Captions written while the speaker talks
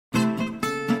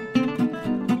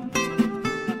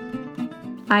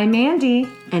I'm Mandy.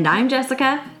 And I'm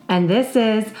Jessica. And this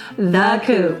is The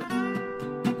Coop.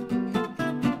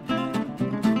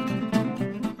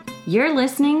 You're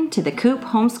listening to the Coop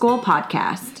Homeschool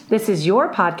Podcast. This is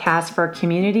your podcast for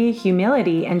community,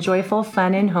 humility, and joyful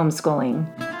fun in homeschooling.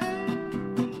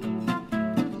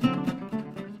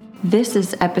 This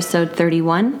is episode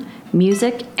 31,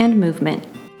 Music and Movement.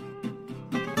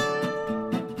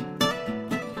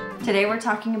 Today we're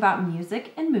talking about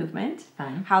music and movement,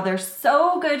 Fun. how they're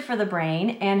so good for the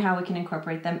brain, and how we can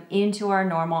incorporate them into our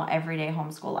normal everyday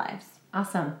homeschool lives.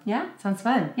 Awesome. Yeah? Sounds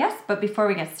fun. Yes, but before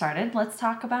we get started, let's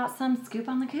talk about some Scoop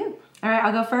on the Coop. All right,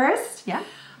 I'll go first. Yeah?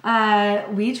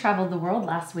 We traveled the world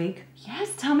last week.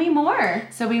 Yes, tell me more.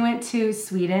 So we went to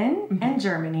Sweden and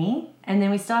Germany, and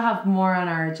then we still have more on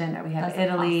our agenda. We have That's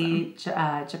Italy,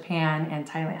 Japan, and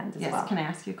Thailand as Yes, well. can I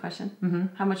ask you a question?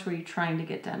 Mm-hmm. How much were you trying to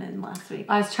get done in last week?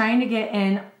 I was trying to get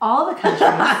in all the countries,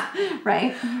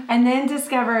 Right? and then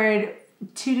discovered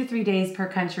 2 to 3 days per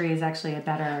country is actually a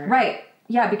better... Right.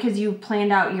 Yeah, because you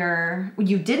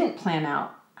didn't plan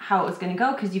out how it was going to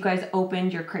go because you guys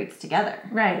opened your crates together.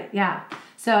 Right, yeah.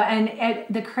 So, and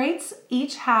the crates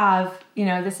each have,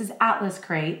 this is Atlas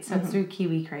Crate, so it's through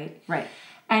Kiwi Crate. Right.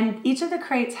 And each of the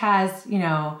crates has,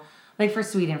 like for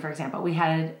Sweden, for example, we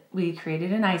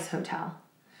created an ice hotel.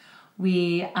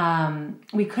 We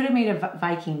could have made a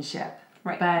Viking ship.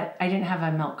 Right. But I didn't have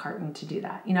a milk carton to do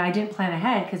that. I didn't plan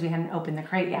ahead because we hadn't opened the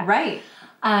crate yet. Right.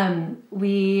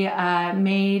 We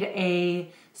made a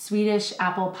Swedish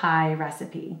apple pie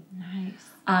recipe. Nice.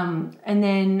 And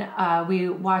then we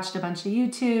watched a bunch of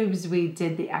YouTubes. We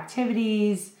did the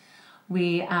activities.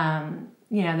 We,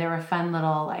 there were fun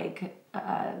little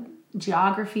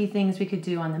geography things we could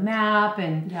do on the map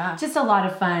and just a lot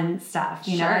of fun stuff,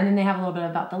 you know. And then they have a little bit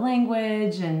about the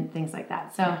language and things like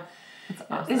that. So that's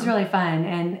awesome. It's really fun,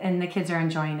 and the kids are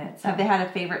enjoying it. So. Have they had a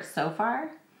favorite so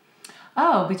far?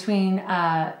 Oh, between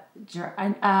let's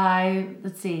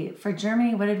see, for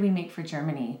Germany, what did we make for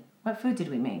Germany? What food did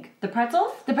we make? The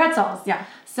pretzels? The pretzels. Yeah.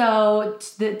 So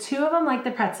the two of them liked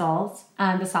the pretzels,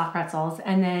 the soft pretzels,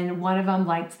 and then one of them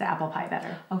liked the apple pie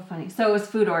better. Oh, funny. So it was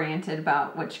food oriented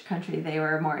about which country they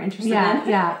were more interested in.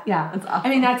 Yeah. That's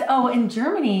awesome. In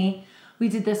Germany, we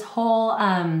did this whole,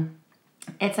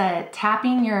 it's a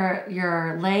tapping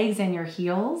your legs and your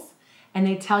heels, and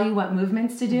they tell you what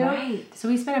movements to do. Right. So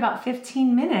we spent about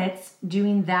 15 minutes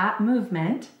doing that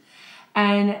movement,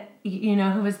 and you know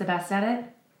who was the best at it?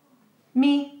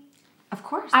 Me. Of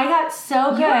course. I got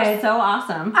so good. You are so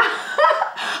awesome.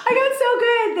 I got so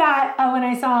good that when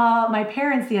I saw my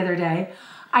parents the other day,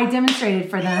 I demonstrated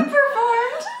for them. You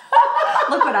performed.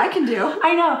 Look what I can do.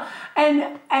 I know.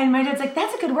 And my dad's like,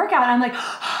 that's a good workout. And I'm like,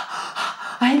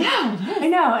 I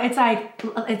know. It's like,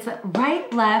 it's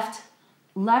right, left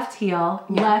heel,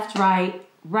 left, right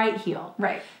heel.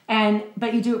 Right.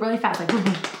 But you do it really fast, like,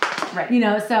 right.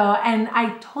 And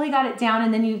I totally got it down,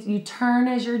 and then you turn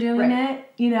as you're doing it,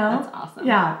 That's awesome.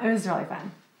 Yeah, it was really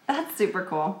fun. That's super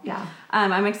cool. Yeah.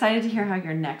 I'm excited to hear how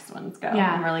your next ones go.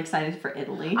 Yeah. I'm really excited for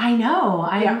Italy. I know.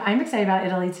 I'm excited about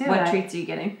Italy, too. What treats are you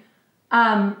getting?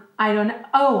 I don't know.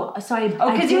 Oh, so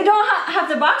because you don't have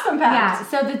to box them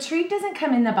packed. Yeah, so the treat doesn't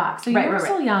come in the box. So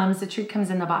Universal Yums, the treat comes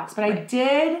in the box. But I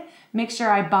did make sure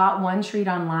I bought one treat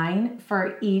online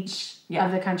for each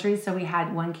of the countries, so we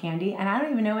had one candy. And I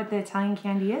don't even know what the Italian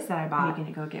candy is that I bought. Are you going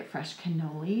to go get fresh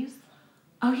cannolis?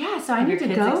 Oh, yeah, so I need to go.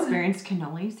 Have your kids experienced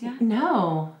cannolis yet?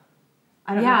 No.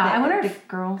 I don't know. I wonder if the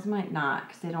girls might not,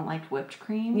 because they don't like whipped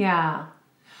cream. Yeah.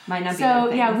 Might not be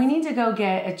so, yeah, we need to go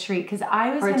get a treat, because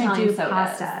I was going to do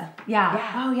pasta.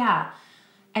 Yeah. Oh, yeah.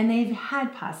 And they've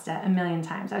had pasta a million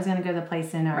times. I was going to go to the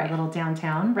place in our little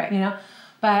downtown, But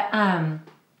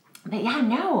yeah,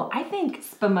 no, I think...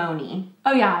 Spumoni.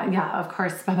 Oh, yeah, of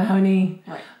course, spumoni.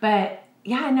 Right. But,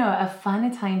 yeah, no, a fun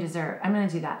Italian dessert. I'm going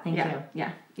to do that. Thank you.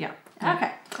 Yeah.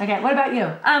 Okay, what about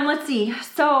you? Let's see.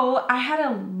 So, I had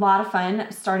a lot of fun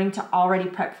starting to already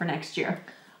prep for next year.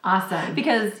 Awesome.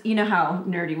 Because you know how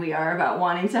nerdy we are about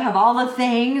wanting to have all the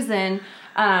things, and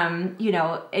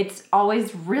it's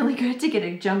always really good to get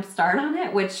a jump start on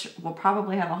it, which we'll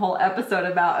probably have a whole episode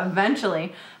about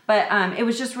eventually. But it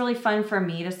was just really fun for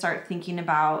me to start thinking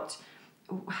about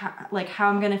how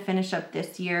I'm going to finish up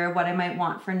this year, what I might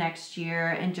want for next year,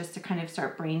 and just to kind of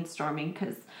start brainstorming,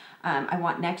 because I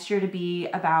want next year to be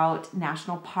about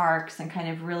national parks and kind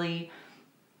of really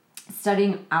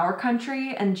studying our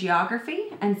country and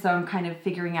geography, And so I'm kind of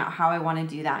figuring out how I want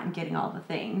to do that and getting all the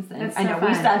things. And I know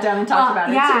we sat down and talked about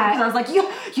it too. Because I was like,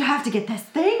 you have to get this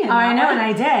thing. And I know, and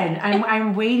I did.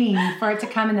 I'm waiting for it to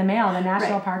come in the mail, the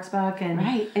National Parks book and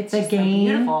it's the just game.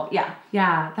 So beautiful. Yeah.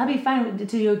 Yeah, that'd be fun to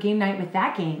do a game night with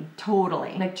that game.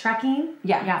 Totally. Like trekking?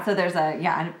 Yeah. So there's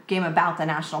a game about the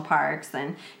national parks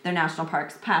and their national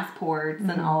parks passports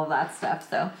and all of that stuff.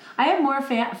 So I have more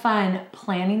fun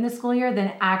planning the school year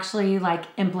than actually like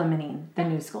implementing the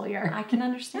new school year. I can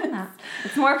understand that.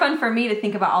 It's more fun for me to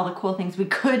think about all the cool things we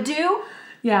could do.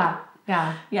 Yeah.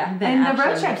 Yeah. And the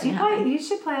road trips. You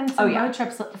should plan some road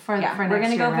trips for next year. We're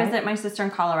going to go visit my sister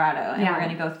in Colorado, and we're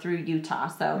going to go through Utah.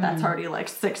 So that's already like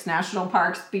 6 national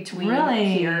parks between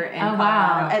here and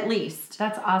Colorado, at least.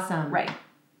 That's awesome. Right.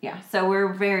 Yeah. So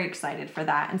we're very excited for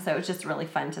that. And so it's just really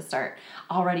fun to start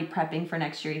already prepping for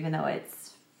next year, even though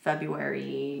it's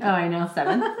February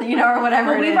 7th, or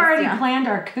whatever. We've already planned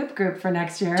our Coop group for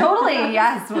next year. Totally.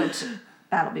 Yes. Which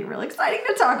that'll be really exciting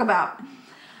to talk about.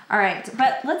 All right,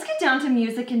 but let's get down to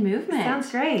music and movement. Sounds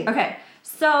great. Okay,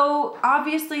 so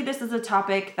obviously this is a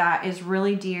topic that is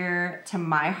really dear to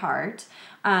my heart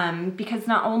because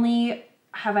not only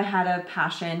have I had a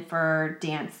passion for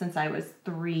dance since I was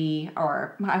 3,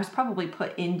 or I was probably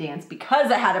put in dance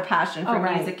because I had a passion for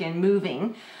music and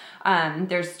moving.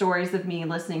 There's stories of me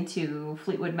listening to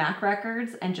Fleetwood Mac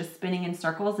records and just spinning in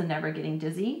circles and never getting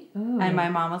dizzy. Ooh. And my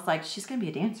mom was like, she's going to be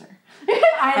a dancer.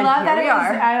 I love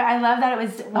that it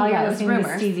was while you're listening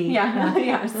to Stevie.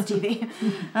 Yeah, Stevie.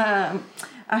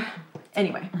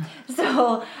 Anyway,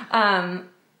 so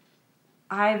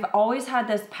I've always had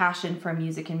this passion for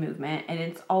music and movement, and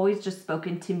it's always just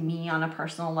spoken to me on a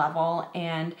personal level.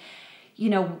 And,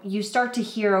 you start to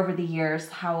hear over the years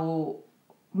how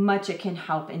much it can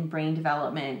help in brain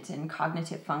development and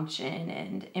cognitive function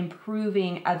and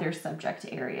improving other subject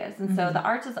areas. And so the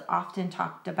arts is often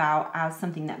talked about as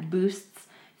something that boosts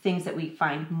things that we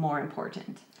find more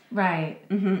important. Right.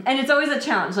 Mm-hmm. And it's always a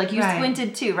challenge. Like you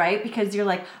squinted too, right? Because you're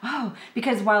like,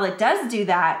 because while it does do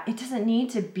that, it doesn't need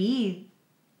to be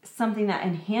something that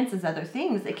enhances other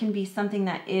things. It can be something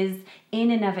that is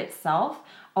in and of itself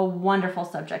a wonderful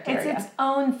subject area. It's its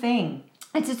own thing.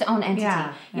 It's its own entity.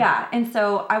 Yeah. And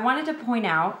so I wanted to point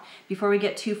out, before we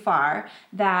get too far,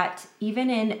 that even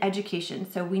in education,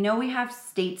 so we know we have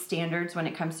state standards when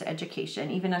it comes to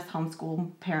education. Even us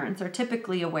homeschool parents are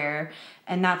typically aware,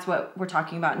 and that's what we're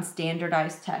talking about in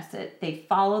standardized tests. They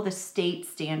follow the state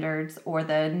standards or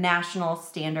the national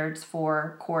standards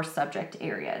for core subject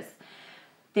areas.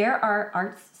 There are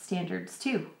arts standards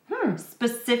too,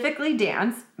 specifically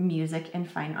dance, music, and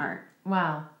fine art.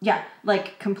 Wow. Yeah,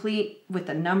 like complete with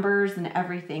the numbers and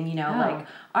everything, like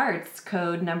arts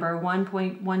code number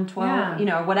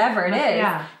 1.112, whatever it is.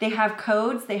 Yeah. They have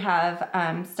codes, they have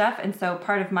stuff. And so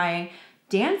part of my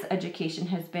dance education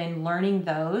has been learning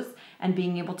those and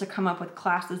being able to come up with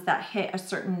classes that hit a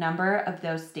certain number of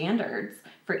those standards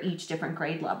for each different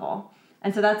grade level.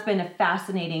 And so that's been a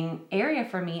fascinating area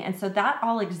for me. And so that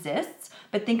all exists,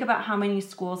 but think about how many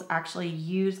schools actually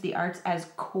use the arts as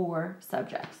core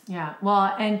subjects. Yeah.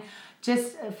 Well, and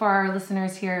just for our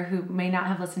listeners here who may not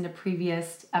have listened to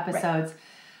previous episodes,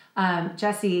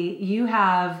 Jessie, you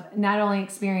have not only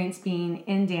experienced being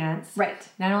in dance,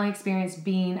 not only experienced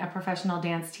being a professional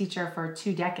dance teacher for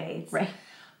 2 decades,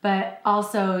 but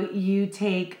also you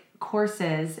take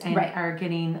courses and are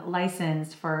getting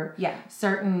licensed for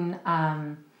certain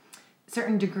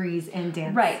degrees in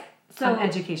dance. Right. So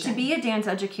education. To be a dance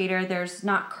educator, there's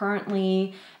not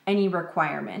currently any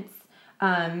requirements.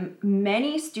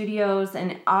 Many studios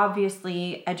and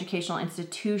obviously educational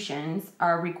institutions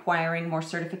are requiring more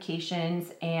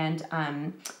certifications and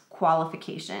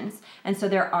qualifications. And so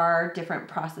there are different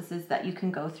processes that you can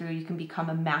go through. You can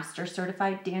become a master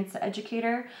certified dance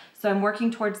educator. So I'm working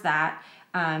towards that.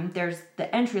 There's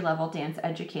the entry-level dance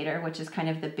educator, which is kind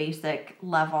of the basic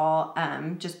level,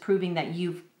 just proving that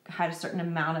you've had a certain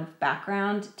amount of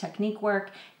background, technique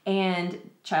work, and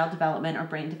child development or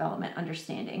brain development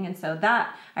understanding. And so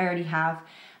that I already have.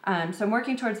 So I'm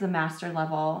working towards the master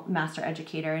level, master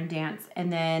educator in dance.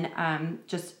 And then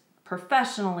just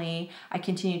professionally, I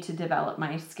continue to develop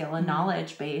my skill and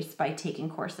knowledge base by taking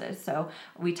courses. So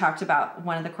we talked about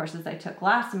one of the courses I took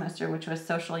last semester, which was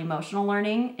social emotional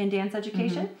learning in dance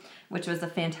education, which was a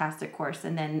fantastic course.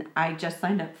 And then I just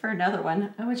signed up for another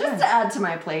one just to add to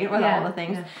my plate with all the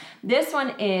things. Yeah. This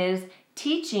one is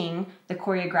teaching the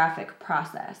choreographic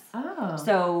process. Oh.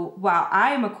 So while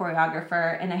I am a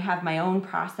choreographer and I have my own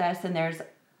process and there's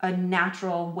a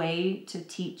natural way to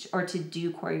teach or to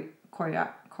do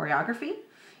choreography,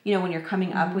 when you're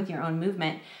coming up with your own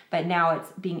movement, but now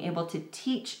it's being able to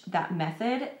teach that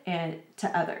method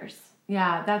to others.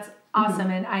 Yeah, that's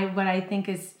awesome. And what I think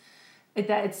is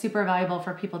that it's super valuable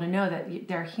for people to know that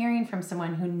they're hearing from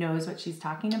someone who knows what she's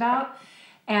talking about.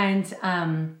 And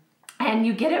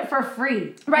you get it for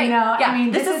free. Right. Yeah. I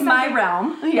mean, this is my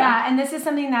realm. Yeah. And this is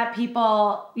something that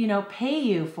people, pay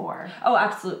you for. Oh,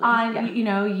 absolutely.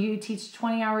 You teach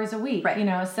 20 hours a week, right.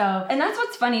 So. And that's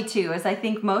what's funny too, is I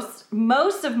think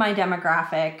most of my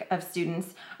demographic of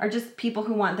students are just people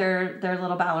who want their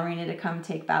little ballerina to come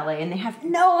take ballet, and they have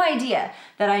no idea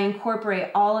that I incorporate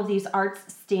all of these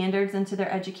arts standards into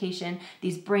their education,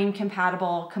 these brain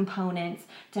compatible components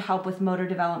to help with motor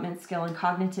development, skill, and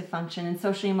cognitive function, and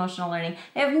social emotional learning.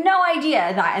 They have no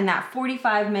idea that in that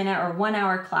 45-minute or 1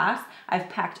 hour class, I've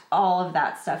packed all of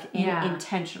that stuff in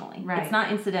intentionally. Right. It's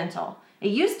not incidental. It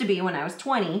used to be when I was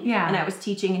 20 and I was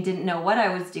teaching and didn't know what I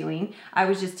was doing. I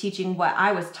was just teaching what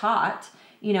I was taught,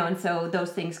 and so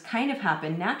those things kind of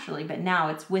happen naturally, but now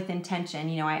it's with intention.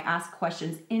 I ask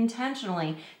questions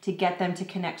intentionally to get them to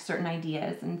connect certain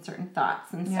ideas and certain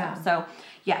thoughts and stuff. So,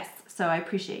 yes. So I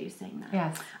appreciate you saying that.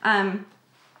 Yes.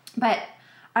 But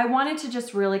I wanted to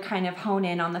just really kind of hone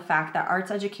in on the fact that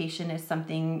arts education is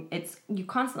something, you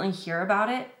constantly hear about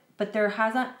it, but there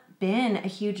hasn't been a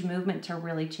huge movement to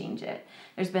really change it.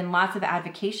 There's been lots of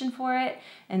advocacy for it,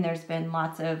 and there's been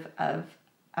lots of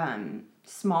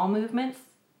small movements,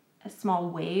 small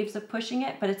waves of pushing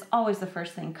it, but it's always the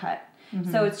first thing cut.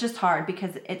 So it's just hard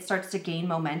because it starts to gain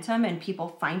momentum and people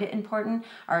find it important.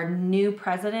 Our new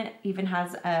president even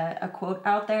has a quote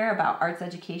out there about arts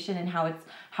education and how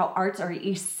arts are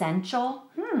essential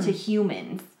to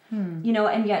humans.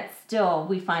 And yet still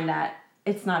we find that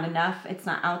it's not enough, it's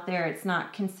not out there, it's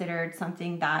not considered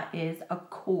something that is a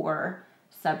core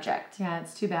subject. Yeah,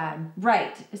 it's too bad.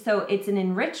 Right. So it's an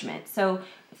enrichment. So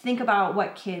think about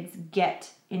what kids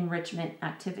get enrichment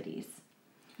activities.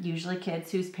 Usually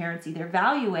kids whose parents either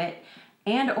value it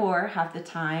and or have the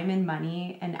time and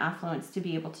money and affluence to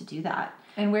be able to do that.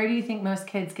 And where do you think most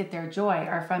kids get their joy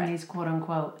are from these quote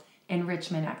unquote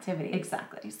enrichment activities?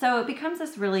 Exactly. So it becomes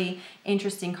this really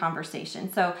interesting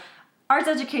conversation. So arts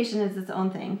education is its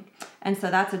own thing. And so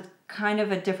that's a kind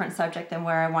of a different subject than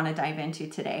where I want to dive into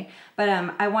today. But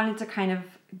I wanted to kind of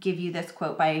give you this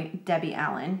quote by Debbie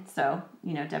Allen. So,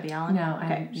 Debbie Allen? No,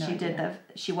 okay.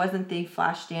 She wasn't the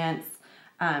Flashdance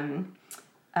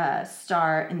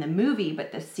star in the movie,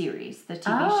 but the series, the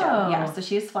TV show. Yeah, so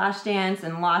she has Flashdance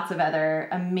and lots of other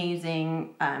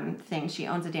amazing things. She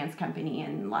owns a dance company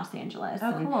in Los Angeles.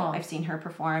 Oh, cool. I've seen her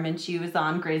perform, and she was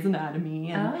on Grey's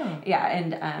Anatomy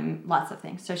and lots of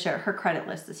things. So her credit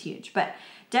list is huge. But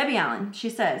Debbie Allen, she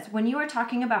says, when you are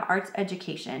talking about arts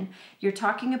education, you're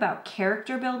talking about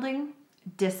character building,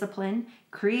 discipline,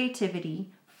 creativity,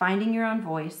 finding your own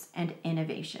voice, and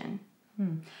innovation.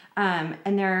 And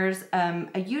there's a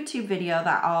YouTube video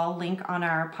that I'll link on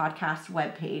our podcast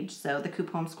webpage, so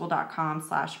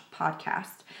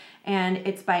thecoopehomeschool.com/podcast. And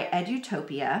it's by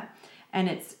Edutopia, and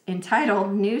it's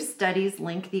entitled New Studies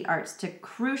Link the Arts to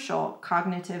Crucial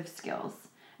Cognitive Skills.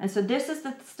 And so this is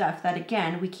the stuff that,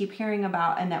 again, we keep hearing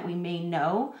about and that we may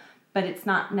know, but it's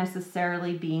not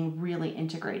necessarily being really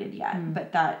integrated yet,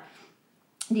 but that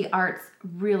the arts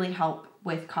really help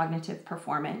with cognitive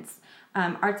performance.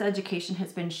 Arts education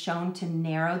has been shown to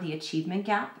narrow the achievement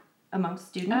gap amongst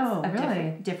students of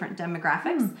different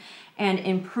demographics and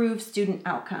improve student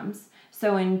outcomes.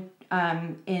 So in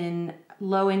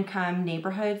low-income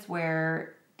neighborhoods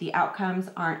where the outcomes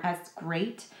aren't as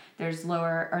great, there's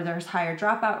higher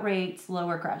dropout rates,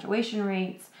 lower graduation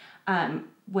rates.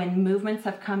 When movements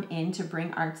have come in to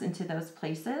bring arts into those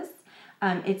places,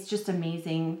 it's just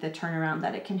amazing the turnaround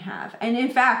that it can have. And in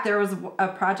fact, there was a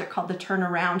project called the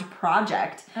Turnaround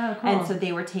Project. Oh, cool. And so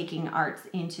they were taking arts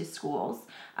into schools.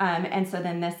 And so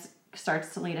then this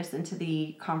starts to lead us into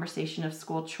the conversation of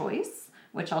school choice,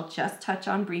 which I'll just touch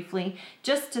on briefly,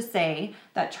 just to say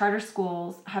that charter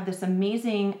schools have this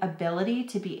amazing ability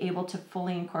to be able to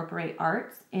fully incorporate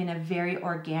arts in a very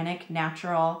organic,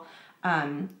 natural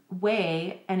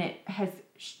way, and it has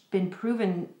been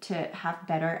proven to have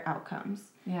better outcomes.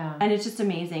 Yeah. And it's just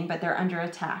amazing, but they're under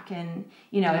attack, and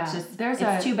it's just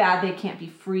it's too bad they can't be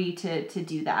free to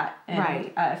do that.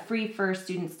 And, free for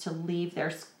students to leave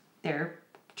their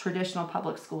traditional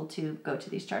public school to go to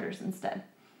these charters instead.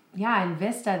 Yeah, in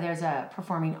Vista there's a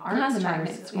performing arts charter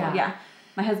school. Yeah.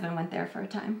 My husband went there for a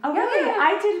time. Oh, really? Yeah.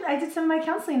 I did some of my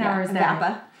counseling hours there.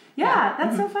 VAPA. Yeah,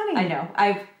 that's so funny. I know.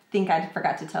 I think I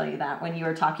forgot to tell you that when you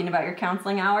were talking about your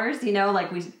counseling hours,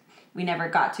 we never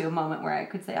got to a moment where I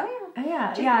could say,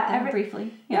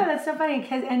 briefly. Yeah, that's so funny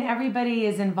and everybody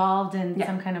is involved in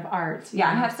some kind of art. Yeah,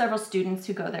 I have several students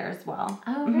who go there as well.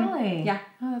 Oh, really? Yeah.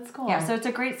 Oh, that's cool. Yeah, so it's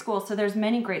a great school. So there's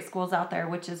many great schools out there,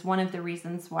 which is one of the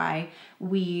reasons why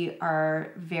we are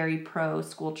very pro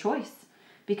school choice,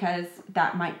 because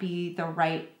that might be the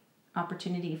right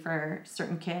opportunity for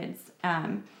certain kids.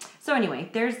 So anyway,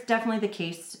 there's definitely the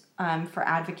case for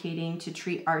advocating to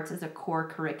treat arts as a core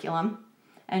curriculum.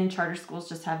 And charter schools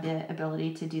just have the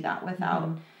ability to do that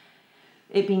without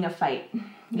it being a fight,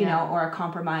 you know, or a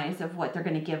compromise of what they're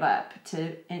going to give up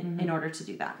in order to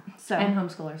do that. So and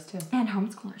homeschoolers too. And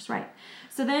homeschoolers, right.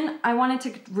 So then I wanted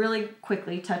to really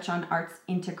quickly touch on arts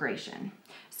integration.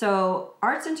 So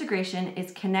arts integration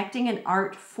is connecting an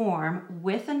art form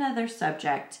with another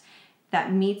subject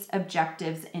that meets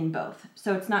objectives in both.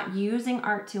 So it's not using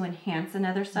art to enhance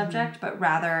another subject, but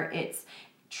rather it's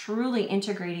truly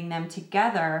integrating them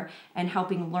together and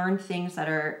helping learn things that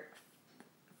are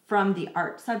from the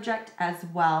art subject as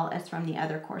well as from the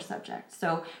other core subject.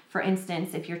 So for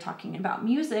instance, if you're talking about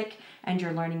music and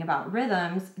you're learning about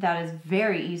rhythms, that is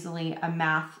very easily a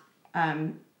math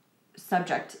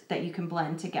subject that you can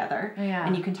blend together.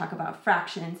 And you can talk about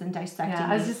fractions and dissecting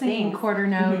I was just thinking quarter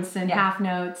notes and half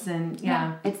notes and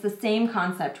it's the same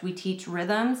concept. We teach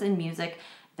rhythms in music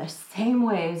the same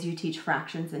way as you teach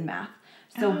fractions in math.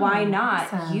 So why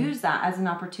not use that as an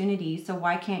opportunity? So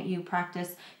why can't you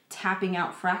practice tapping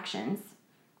out fractions?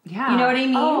 Yeah. You know what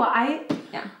Oh,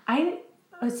 I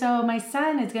mean? So my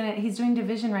son he's doing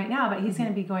division right now, but he's going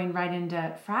to be going right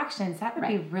into fractions. That would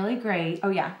be really great.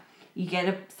 Oh, yeah. You get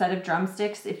a set of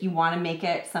drumsticks if you want to make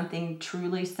it something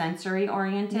truly sensory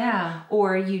oriented. Yeah.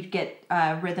 Or you get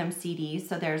rhythm CDs.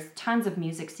 So there's tons of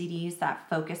music CDs that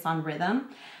focus on rhythm.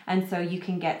 And so you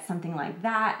can get something like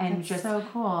that. And That's just so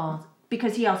cool.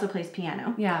 Because he also plays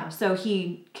piano. Yeah. So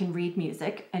he can read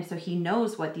music, and so he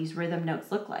knows what these rhythm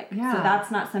notes look like. Yeah. So that's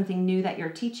not something new that you're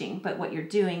teaching, but what you're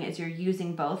doing is you're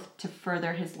using both to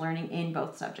further his learning in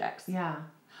both subjects. Yeah.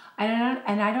 I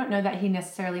don't know that he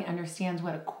necessarily understands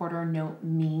what a quarter note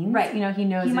means. Right. You know, he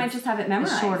knows he might just have it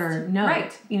memorized. A shorter note.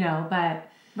 Right. You know, but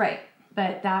right.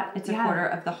 But that it's a quarter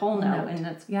of the whole note, and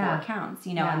it's 4 counts,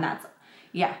 you know, and that's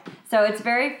so it's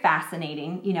very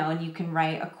fascinating, you know, and you can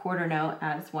write a quarter note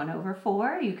as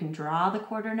 1/4. You can draw the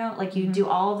quarter note. Like you do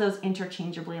all of those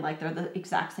interchangeably, like they're the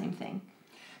exact same thing.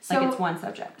 So, like it's one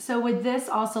subject. So would this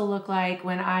also look like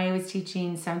when I was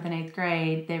teaching 7th and 8th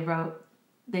grade,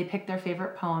 they picked their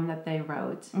favorite poem that they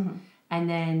wrote. And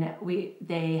then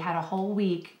they had a whole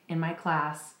week in my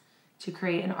class to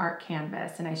create an art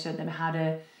canvas. And I showed them how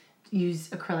to use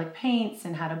acrylic paints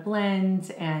and how to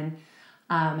blend and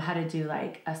how to do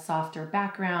like a softer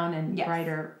background and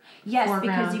brighter foreground.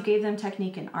 Because you gave them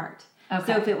technique in art. Okay.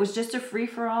 So if it was just a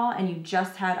free-for-all and you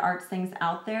just had arts things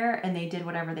out there and they did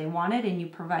whatever they wanted and you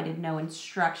provided no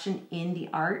instruction in the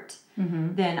art,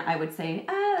 then I would say,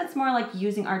 that's more like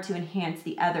using art to enhance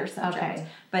the other subject. Okay.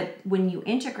 But when you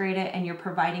integrate it and you're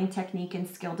providing technique and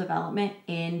skill development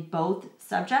in both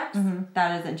subjects,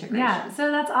 that is integration. Yeah, so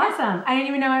that's awesome. Yeah. I didn't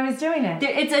even know I was doing it.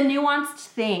 It's a nuanced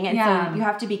thing, and so you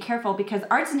have to be careful because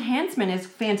arts enhancement is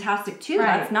fantastic too.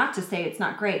 Right. That's not to say it's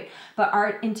not great, but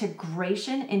art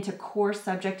integration into core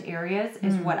subject areas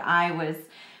is what I was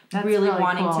really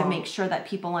wanting to make sure that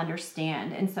people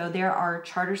understand. And so there are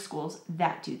charter schools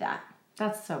that do that.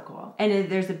 That's so cool. And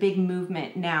there's a big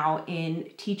movement now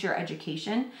in teacher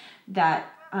education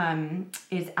that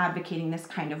is advocating this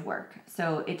kind of work.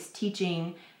 So it's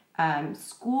teaching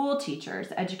school teachers,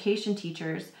 education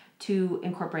teachers to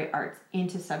incorporate arts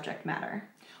into subject matter.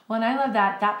 Well, and I love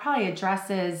that. That probably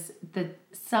addresses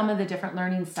some of the different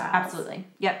learning styles. Absolutely.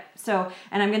 Yep. So,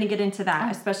 and I'm going to get into that,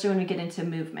 especially when we get into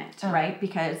movement, right?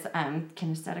 Because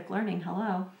kinesthetic learning,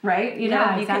 right? You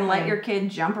know, you can let your kid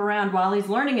jump around while he's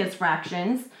learning his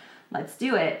fractions. Let's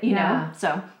do it, you know?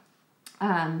 So,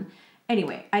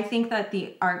 anyway, I think that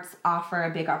the arts offer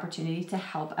a big opportunity to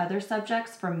help other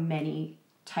subjects for many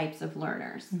types of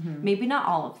learners. Maybe not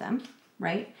all of them,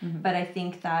 right? But I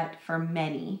think that for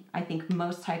many, I think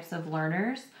most types of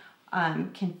learners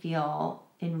can feel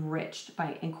enriched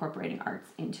by incorporating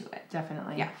arts into it.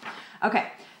 Definitely. Yeah. Okay.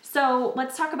 So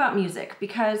let's talk about music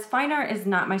because fine art is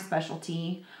not my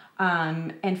specialty.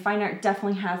 And fine art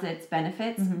definitely has its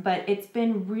benefits, but it's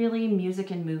been really music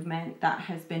and movement that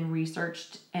has been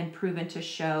researched and proven to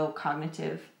show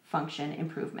cognitive function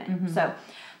improvement. So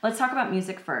let's talk about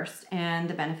music first and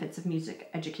the benefits of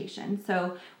music education.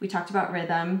 So we talked about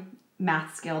rhythm,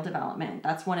 math skill development.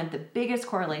 That's one of the biggest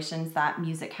correlations that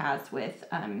music has with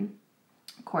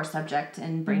core subject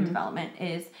in brain development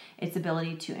is its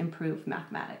ability to improve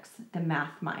mathematics, the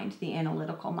math mind, the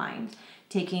analytical mind,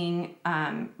 taking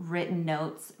written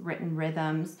notes, written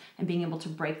rhythms, and being able to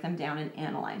break them down and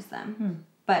analyze them.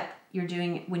 But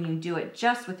when you do it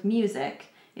just with music,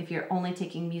 if you're only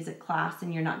taking music class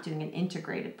and you're not doing an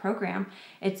integrated program,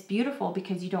 it's beautiful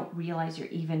because you don't realize you're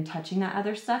even touching that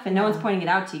other stuff, and no one's pointing it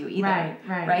out to you either.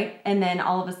 Right. And then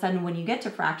all of a sudden when you get to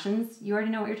fractions, you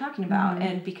already know what you're talking about,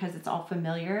 and because it's all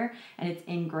familiar and it's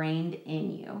ingrained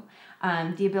in you.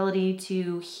 The ability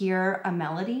to hear a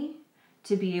melody,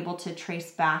 to be able to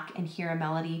trace back and hear a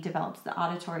melody, develops the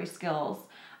auditory skills,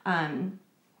 and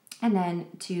then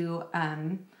to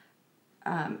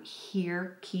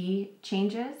hear key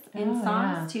changes in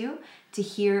songs too, to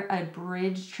hear a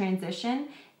bridge transition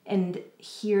and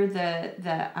hear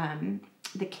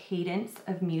the cadence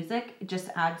of music. It just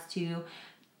adds to,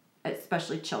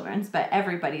 especially children's, but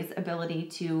everybody's ability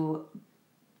to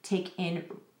take in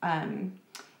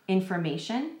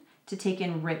information, to take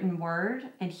in written word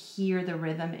and hear the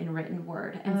rhythm in written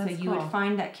word. And so you would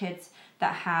find that kids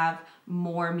that have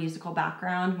more musical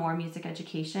background, more music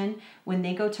education, when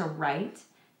they go to write,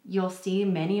 you'll see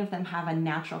many of them have a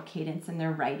natural cadence in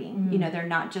their writing. You know, they're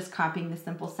not just copying the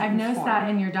simple sentence I've noticed that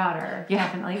in your daughter,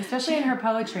 definitely, especially in her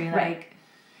poetry. Like,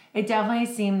 it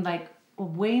definitely seemed like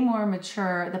way more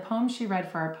mature. The poems she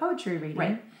read for our poetry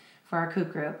reading, for our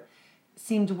Coop group,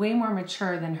 seemed way more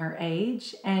mature than her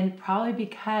age, and probably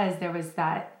because there was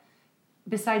that,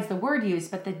 besides the word use,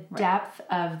 but the depth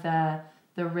of the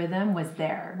rhythm was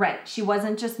there. Right. She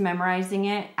wasn't just memorizing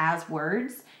it as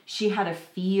words. She had a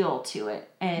feel to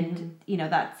it. And, you know,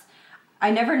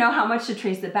 I never know how much to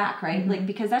trace it back, right? Like,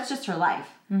 because that's just her life.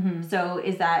 So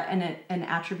is that an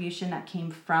attribution that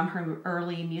came from her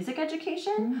early music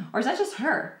education? Or is that just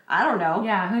her? I don't know.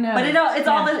 Yeah, who knows? But it's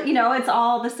all it's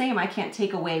all the same. I can't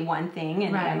take away one thing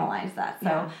and analyze that.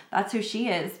 So that's who she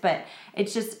is. But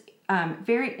it's just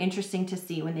very interesting to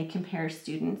see when they compare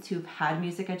students who've had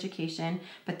music education,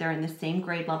 but they're in the same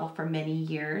grade level for many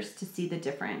years, to see the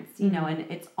difference, you know, and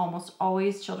it's almost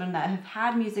always children that have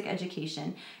had music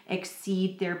education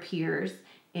exceed their peers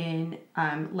in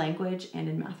language and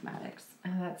in mathematics.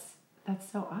 Oh, that's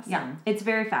so awesome. Yeah, it's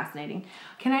very fascinating.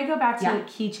 Can I go back to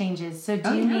key changes? So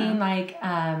do you mean like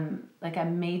a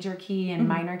major key and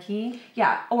minor key?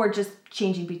 Yeah, or just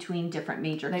changing between different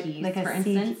major keys, like for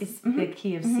instance. The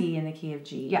key of C and the key of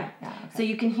G. Yeah. Okay. So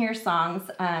you can hear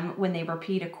songs when they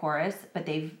repeat a chorus, but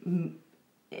they've moved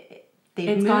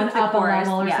gone the up chorus,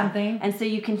 a level or something. And so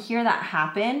you can hear that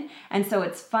happen. And so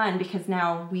it's fun because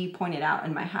now we point it out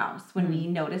in my house when we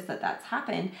notice that that's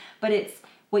happened. But it's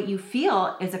what you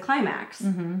feel is a climax.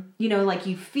 You know, like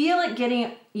you feel it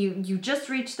getting, you just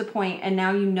reached the point, and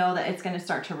now you know that it's going to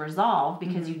start to resolve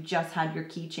because you just had your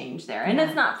key change there. And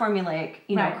it's not formulaic,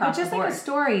 you know, across but just the board. like a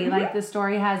story, like the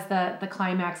story has the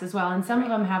climax as well. And some of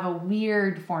them have a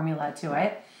weird formula to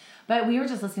it. But we were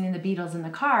just listening to the Beatles in the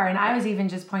car, and I was even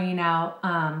just pointing out,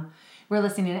 we're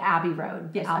listening to Abbey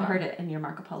Road. Yes, album. I heard it in your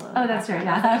Marco Polo. Oh, that's right.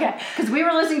 Yeah. Okay. Because we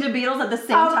were listening to Beatles at the same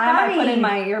time. Funny. I put in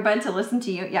my earbud to listen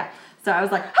to you. Yeah. So I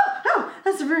was like, oh,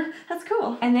 that's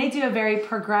cool. And they do a very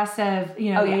progressive,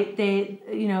 you know, they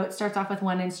you know, it starts off with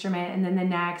one instrument and then the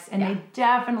next, and they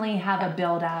definitely have a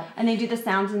build up. And they do the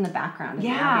sounds in the background in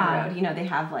the Abbey Road. You know, they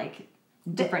have like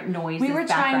different noises. We were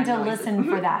trying to listen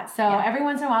for that. So every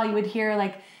once in a while you would hear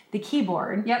like the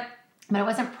keyboard. Yep. But it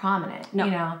wasn't prominent, you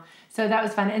know. So that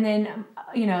was fun. And then,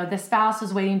 you know, the spouse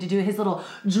was waiting to do his little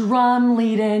drum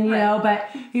lead in, you know, but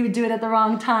he would do it at the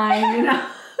wrong time, you know.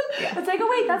 It's like, oh,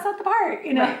 wait, that's not the part,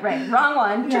 you know. Right. Wrong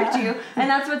one. Tricked you. And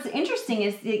that's what's interesting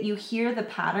is that you hear the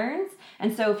patterns.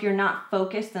 And so if you're not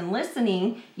focused and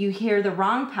listening, you hear the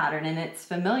wrong pattern and it's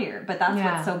familiar. But that's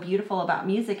what's so beautiful about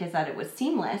music is that it was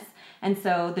seamless. And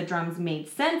so the drums made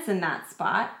sense in that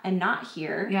spot and not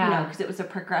here, you know, because it was a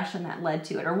progression that led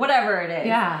to it or whatever it is.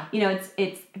 Yeah. You know,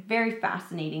 it's very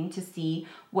fascinating to see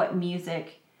what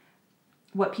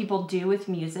people do with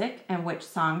music and which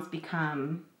songs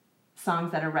become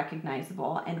songs that are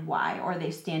recognizable and why, or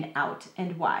they stand out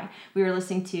and why. We were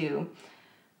listening to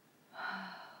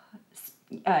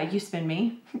You Spin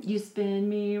Me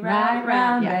Right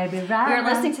Round, baby, right. We were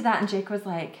listening to that and Jake was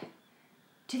like,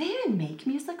 do they even make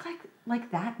music like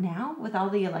that now with all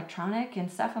the electronic and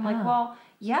stuff? I'm like, well,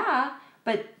 yeah,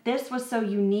 but this was so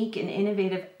unique and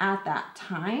innovative at that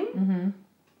time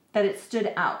that it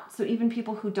stood out. So even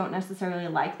people who don't necessarily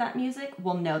like that music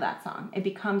will know that song. It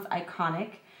becomes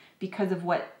iconic because of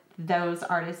what those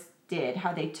artists did,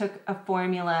 how they took a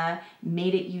formula,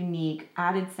 made it unique,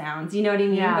 added sounds, you know what I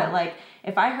mean? Yeah. But like,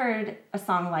 if I heard a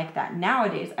song like that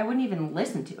nowadays, I wouldn't even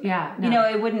listen to it. Yeah. No. You know,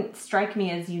 it wouldn't strike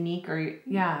me as unique or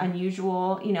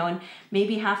unusual, you know, and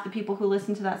maybe half the people who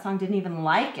listened to that song didn't even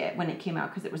like it when it came out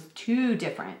because it was too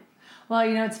different. Well,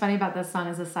 you know what's funny about this song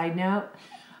as a side note?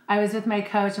 I was with my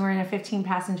coach and we're in a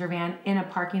 15-passenger van in a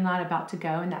parking lot about to go,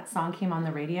 and that song came on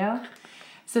the radio.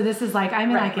 So this is like,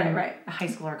 I'm in high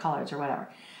school or college or whatever.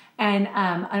 And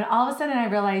all of a sudden I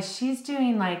realized she's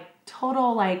doing like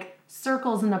total like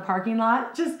circles in the parking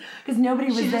lot just because nobody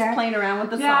was there. She's just playing around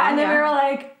with the song. Yeah, and then we were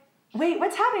like, wait,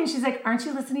 what's happening? She's like, aren't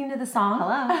you listening to the song?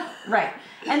 Hello. Right.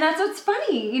 And that's what's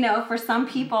funny. You know, for some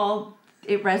people,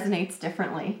 it resonates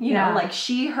differently. You know, like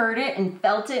she heard it and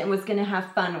felt it and was going to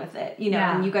have fun with it. You know,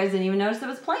 and you guys didn't even notice it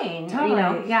was playing. Totally. You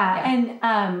know? Yeah.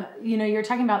 And, you know, you're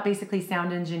talking about basically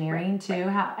sound engineering too.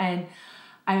 Right. And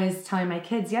I was telling my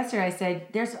kids yesterday, I said,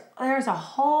 there's a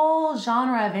whole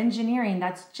genre of engineering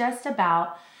that's just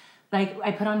about, like,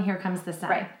 I put on Here Comes the Sun.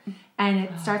 Right. And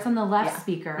it starts on the left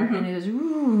speaker and it goes,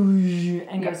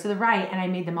 and goes to the right. And I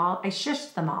made them all, I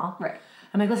shushed them all. Right.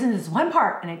 I'm like, listen to this one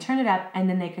part. And I turned it up and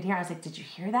then they could hear. I was like, did you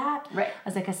hear that? Right. I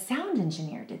was like, a sound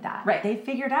engineer did that. Right. They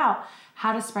figured out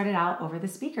how to spread it out over the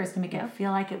speakers to make it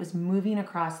feel like it was moving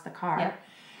across the car. Yep.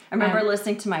 I remember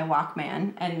listening to my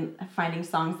Walkman and finding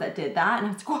songs that did that. And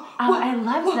I was like, whoa, I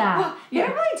love that. They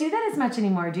don't really do that as much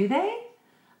anymore, do they?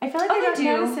 I feel like they don't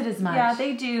notice it as much. Yeah,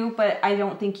 they do. But I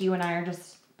don't think you and I are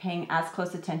just paying as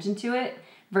close attention to it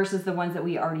versus the ones that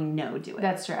we already know do it.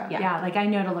 That's true. Yeah, like I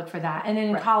know to look for that. And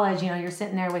then in college, you know, you're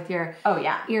sitting there with your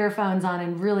earphones on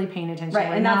and really paying attention.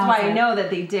 Right, and that's why I know that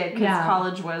they did, because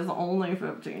college was only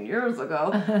 15 years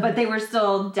ago. But they were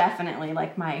still definitely,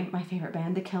 like, my favorite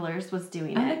band, The Killers, was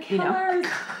doing it. The Killers. You know?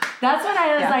 That's when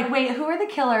I was like, wait, who are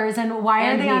The Killers and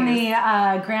why are they on the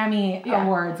Grammy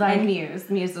Awards? Like, and Muse.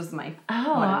 Muse was my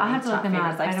I'll have to look them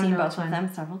up. I've seen both of them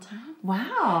several times.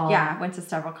 Wow. Yeah, I went to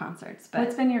several concerts. But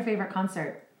what's been your favorite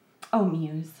concert? Oh,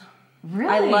 Muse.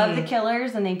 Really? I love The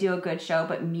Killers and they do a good show,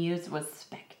 but Muse was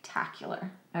spectacular.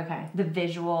 Okay. The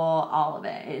visual, all of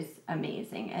it is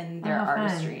amazing, and their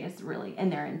artistry is really,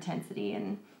 and their intensity.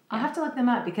 And I'll have to look them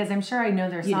up because I'm sure I know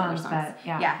their songs. But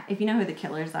if you know who The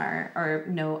Killers are or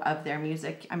know of their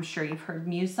music, I'm sure you've heard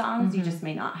Muse songs. You just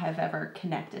may not have ever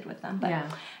connected with them. But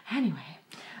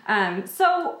anyway,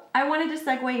 so I wanted to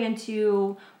segue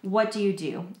into what do you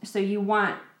do? So you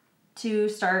want to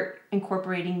start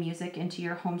incorporating music into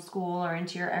your homeschool or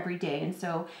into your everyday. And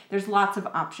so there's lots of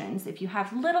options. If you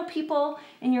have little people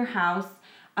in your house,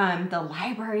 the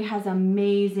library has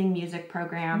amazing music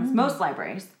programs, most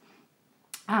libraries.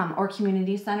 Or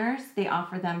community centers, they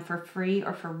offer them for free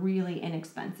or for really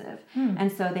inexpensive.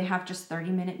 And so they have just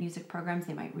 30-minute music programs.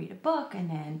 They might read a book and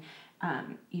then,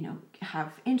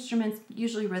 have instruments,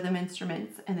 usually rhythm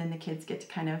instruments, and then the kids get to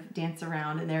kind of dance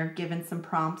around and they're given some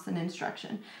prompts and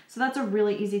instruction. So that's a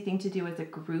really easy thing to do as a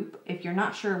group if you're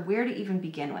not sure where to even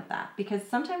begin with that. Because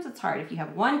sometimes it's hard. If you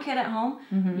have one kid at home,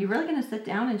 you're really going to sit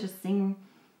down and just sing,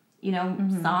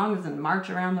 songs and march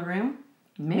around the room?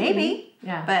 Maybe.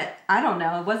 Yeah. But I don't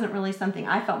know. It wasn't really something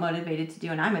I felt motivated to do,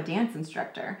 and I'm a dance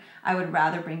instructor. I would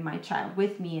rather bring my child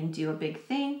with me and do a big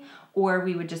thing, or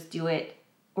we would just do it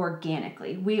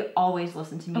organically. We always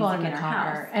listen to music in our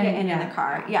house and in the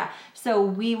car. Yeah. So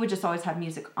we would just always have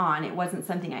music on. It wasn't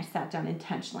something I sat down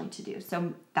intentionally to do.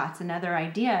 So that's another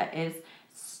idea, is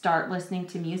start listening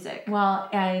to music. Well,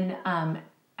 and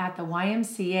at the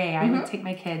YMCA, I would take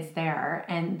my kids there,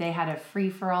 and they had a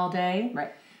free-for-all day.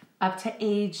 Right. Up to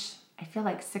age, I feel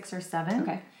like 6 or 7.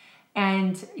 Okay.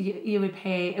 And you would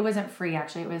pay, it wasn't free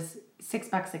actually, it was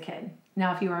 $6 a kid.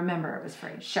 Now, if you remember, it was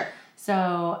free. Sure.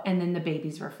 So, and then the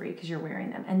babies were free because you're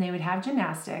wearing them. And they would have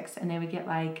gymnastics, and they would get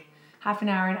like half an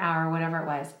hour, whatever it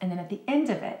was. And then at the end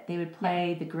of it, they would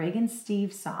play the Greg and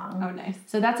Steve song. Oh, nice.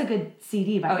 So that's a good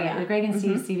CD, by the way. Yeah. The Greg and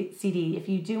Steve CD. If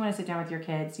you do want to sit down with your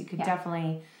kids, you could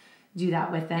definitely do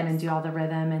that with them and do all the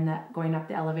rhythm and the going up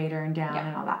the elevator and down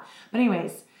and all that. But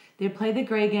anyways, they would play the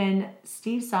Greg and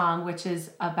Steve song, which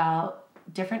is about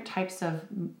different types of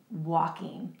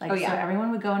walking. So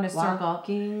everyone would go in a circle.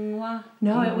 Walking.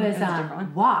 No, it was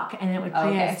walk, and it would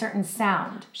play a certain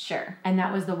sound. Sure. And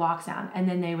that was the walk sound. And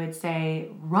then they would say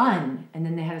run, and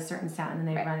then they had a certain sound, and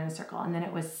then they'd run in a circle. And then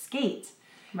it was skate.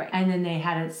 Right. And then they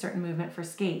had a certain movement for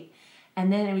skate.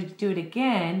 And then it would do it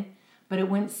again, but it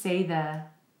wouldn't say the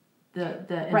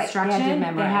instruction.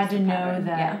 They had to know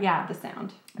the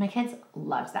sound. My kids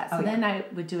loved that. So then I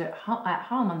would do it at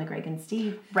home on the Greg and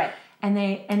Steve. Right. And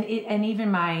and even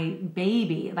my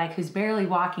baby, like, who's barely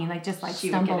walking, like just like she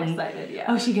stumbling. Would get excited,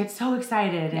 Oh, she gets so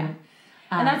excited.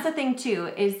 And that's the thing too,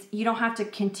 is you don't have to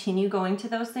continue going to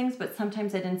those things, but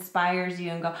sometimes it inspires you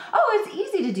and go, oh, it's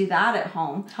easy to do that at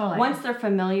home. Totally. Once they're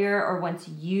familiar, or once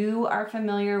you are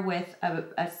familiar with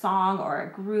a song or a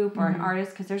group or an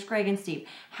artist, because there's Greg and Steve.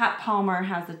 Hat Palmer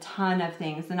has a ton of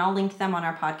things, and I'll link them on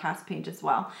our podcast page as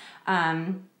well.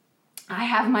 I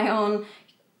have my own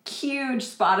huge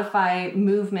Spotify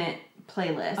movement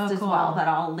playlist as well that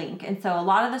I'll link. And so a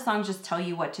lot of the songs just tell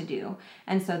you what to do.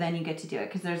 And so then you get to do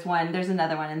it, because there's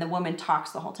another one, and the woman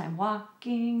talks the whole time,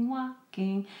 walking,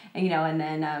 and, and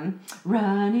then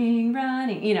running,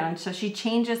 and so she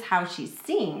changes how she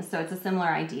sings. So it's a similar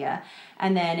idea.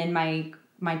 And then in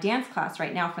my dance class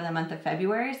right now for the month of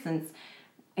February, since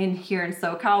here in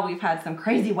SoCal, we've had some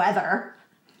crazy weather.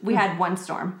 We had one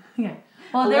storm. Yeah.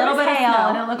 Well, there was hail,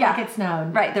 and it looked like it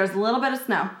snowed. Right. There's a little bit of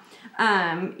snow.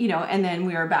 And then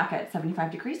we were back at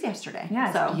 75 degrees yesterday.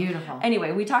 Yeah, it's beautiful.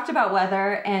 Anyway, we talked about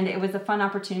weather, and it was a fun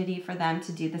opportunity for them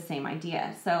to do the same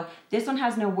idea. So this one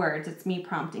has no words. It's me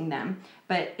prompting them,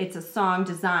 but it's a song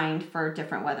designed for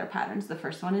different weather patterns. The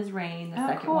first one is rain. The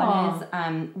second one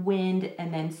is wind,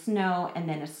 and then snow, and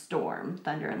then a storm,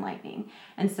 thunder and lightning.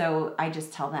 And so I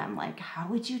just tell them, like, how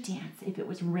would you dance if it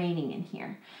was raining in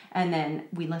here? And then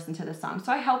we listen to the song.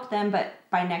 So I help them, but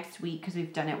by next week, because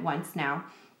we've done it once now,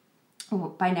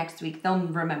 by next week, they'll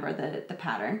remember the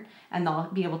pattern, and they'll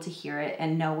be able to hear it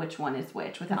and know which one is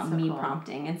which without me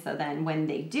prompting. And so then when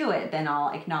they do it, then I'll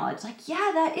acknowledge, like,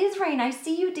 yeah, that is rain. I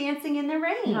see you dancing in the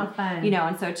rain. How fun.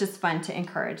 And so it's just fun to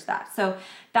encourage that. So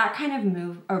that kind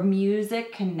of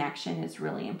music connection is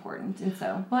really important. And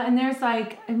so. Well, and there's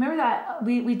I remember that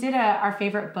we did our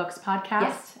favorite books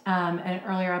podcast, an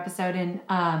earlier episode, and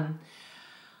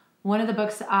one of the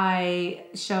books I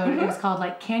showed, it was called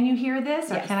Can You Hear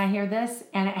This? Or Can I Hear This?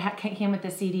 And it came with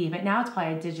the CD, but now it's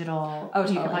probably a digital. Oh,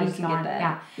 totally. You can get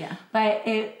that. Yeah.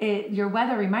 But your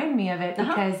weather reminded me of it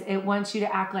because it wants you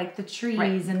to act like the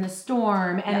trees and the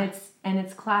storm, and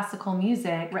it's classical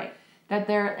music. Right.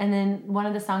 And then one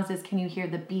of the songs is, can you hear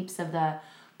the beeps of the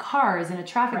cars in a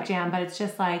traffic jam? But it's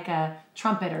just like a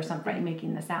trumpet or something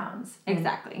making the sounds.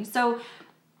 Exactly. So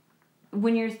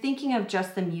when you're thinking of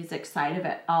just the music side of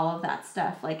it, all of that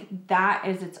stuff, that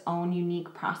is its own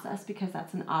unique process, because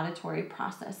that's an auditory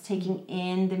process, taking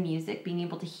in the music, being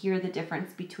able to hear the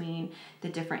difference between the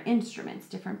different instruments,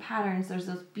 different patterns. There's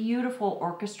those beautiful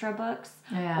orchestra books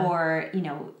or,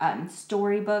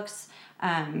 storybooks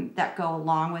that go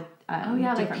along with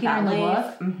different Peter and the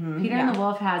ballets. Wolf. Peter and the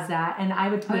Wolf has that, and I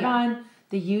would put it on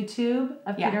the YouTube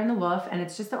of Peter and the Wolf, and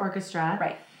it's just the orchestra.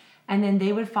 Right. And then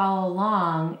they would follow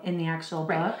along in the actual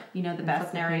book. The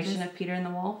best narration of Peter and the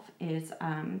Wolf is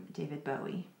David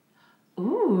Bowie.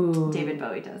 Ooh. David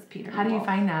Bowie does Peter and the Wolf. How do you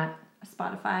find that?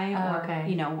 Spotify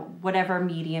or, whatever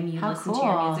medium you listen to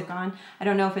your music on. I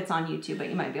don't know if it's on YouTube, but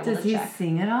you might be able to check. Does he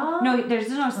sing it all? No, there's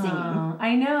no singing. Oh,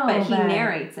 I know. But he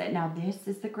narrates it. Now, this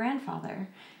is the grandfather.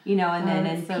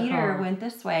 And Peter went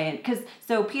this way.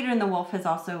 So Peter and the Wolf has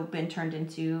also been turned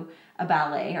into a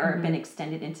ballet or been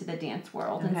extended into the dance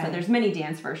world. And so there's many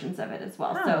dance versions of it as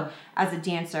well. Oh. So as a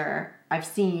dancer, I've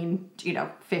seen,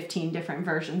 15 different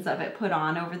versions of it put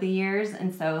on over the years.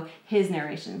 And so his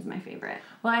narration is my favorite.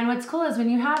 Well, and what's cool is when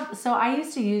you have, so I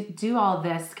used to do all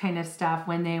this kind of stuff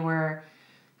when they were,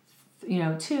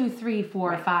 2, 3,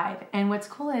 4, 5. And what's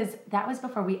cool is that was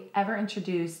before we ever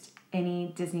introduced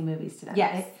any Disney movies to them.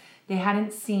 Yes. They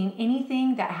hadn't seen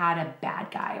anything that had a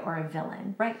bad guy or a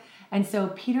villain. Right. And so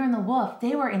Peter and the Wolf,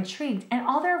 they were intrigued. And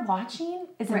all they're watching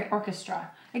is an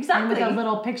orchestra. Exactly. And with a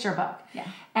little picture book. Yeah.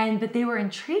 But they were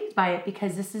intrigued by it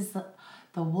because this is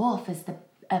the wolf is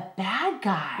a bad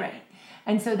guy. Right.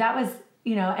 And so that was,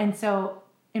 and so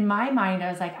in my mind, I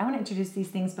was like, I want to introduce these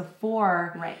things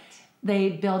before they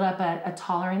build up a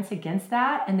tolerance against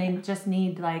that. And they just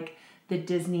need the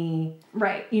Disney,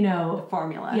 the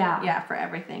formula. Yeah, for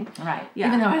everything. Right. Yeah.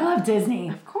 Even though I love Disney.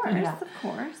 Of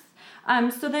course.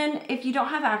 So then if you don't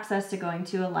have access to going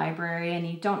to a library and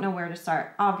you don't know where to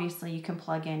start, obviously you can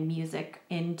plug in music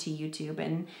into YouTube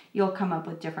and you'll come up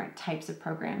with different types of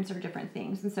programs or different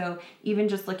things. And so even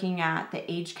just looking at the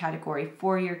age category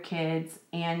for your kids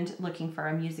and looking for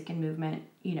a music and movement,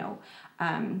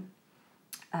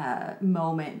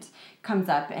 moment comes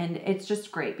up, and it's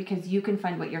just great because you can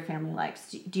find what your family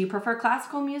likes. Do you prefer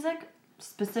classical music?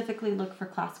 Specifically look for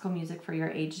classical music for your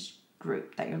age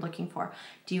group that you're looking for.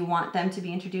 Do you want them to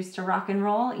be introduced to rock and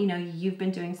roll? You've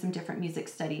been doing some different music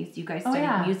studies. You guys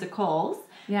study musicals,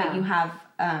 but you have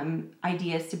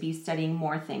ideas to be studying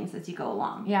more things as you go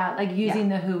along. Yeah, like using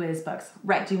the Who Is books.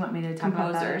 Right. Do you want me to talk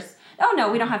about that? Oh,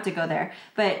 no, we don't have to go there.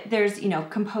 But there's,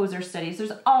 composer studies.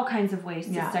 There's all kinds of ways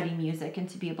to study music and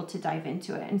to be able to dive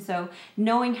into it. And so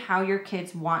knowing how your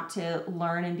kids want to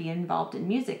learn and be involved in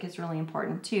music is really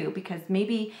important too, because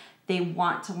maybe they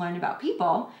want to learn about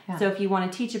people. Yeah. So if you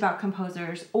want to teach about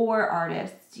composers or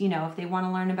artists, if they want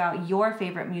to learn about your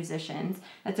favorite musicians,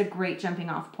 that's a great jumping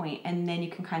off point. And then you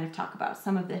can kind of talk about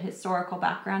some of the historical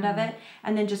background of it,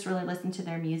 and then just really listen to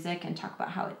their music and talk about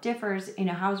how it differs.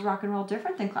 How is rock and roll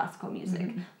different than classical music?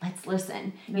 Mm-hmm. Let's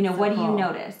listen. That's what do you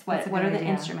notice? What are the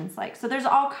instruments like? So there's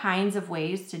all kinds of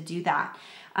ways to do that.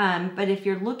 But if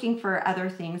you're looking for other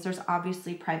things, there's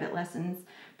obviously private lessons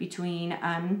between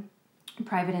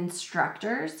private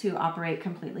instructors who operate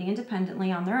completely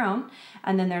independently on their own.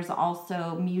 And then there's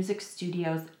also music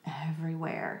studios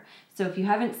everywhere. So if you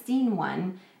haven't seen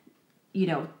one,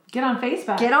 get on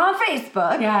Facebook.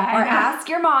 Yeah, or ask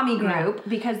your mommy group,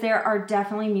 because there are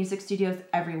definitely music studios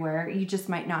everywhere. You just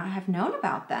might not have known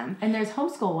about them. And there's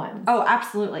homeschool ones. Oh,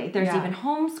 absolutely. There's even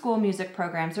homeschool music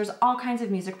programs. There's all kinds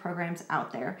of music programs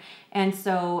out there. And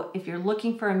so if you're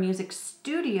looking for a music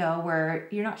studio where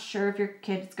you're not sure if your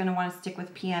kid's going to want to stick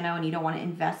with piano and you don't want to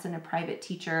invest in a private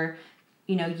teacher,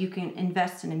 you can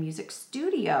invest in a music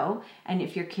studio, and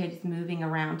if your kid's moving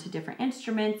around to different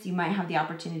instruments, you might have the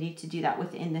opportunity to do that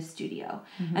within the studio.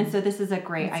 Mm-hmm. And so this is a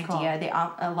great idea.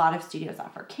 Cool. A lot of studios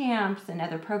offer camps and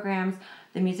other programs.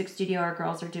 The music studio our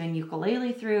girls are doing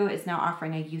ukulele through is now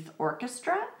offering a youth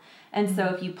orchestra. And so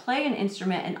if you play an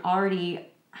instrument and already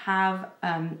have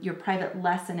your private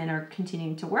lesson and are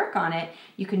continuing to work on it,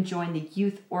 you can join the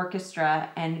youth orchestra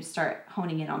and start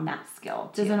honing in on that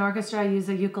skill too. Does an orchestra use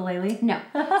a ukulele? No.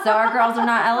 So our girls are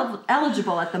not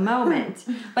eligible at the moment,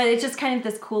 but it's just kind of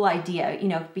this cool idea,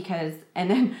 because, and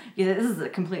then this is a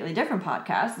completely different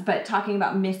podcast, but talking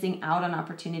about missing out on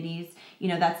opportunities,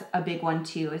 that's a big one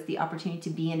too, is the opportunity to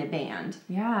be in a band.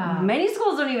 Yeah. Many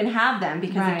schools don't even have them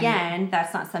because again,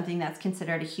 that's not something that's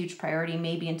considered a huge priority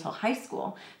maybe until high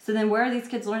school. So then where are these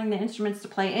kids learning the instruments to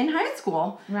play in high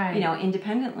school? Right.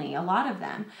 Independently, a lot of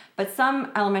them. But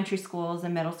some elementary schools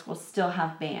and middle schools still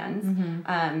have bands.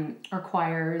 Mm-hmm. Or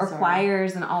choirs. Or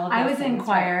choirs and all of those I was things, in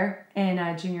choir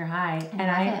in junior high,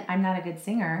 and I'm not a good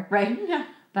singer. Right. Yeah.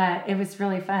 But it was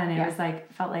really fun. It was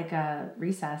felt like a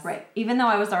recess. Right. Even though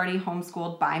I was already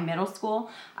homeschooled by middle school,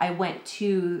 I went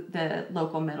to the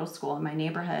local middle school in my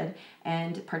neighborhood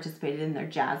and participated in their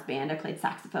jazz band. I played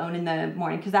saxophone in the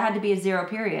morning because that had to be a 0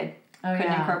 period.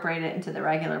 Couldn't incorporate it into the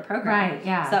regular program. Right,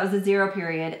 yeah. So that was a 0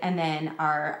 period. And then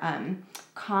our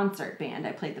concert band,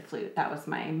 I played the flute. That was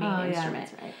my main instrument.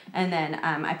 That's right. And then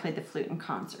I played the flute in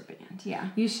concert band. Yeah.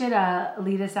 You should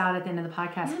lead us out at the end of the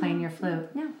podcast playing your flute.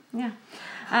 Yeah.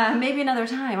 Maybe another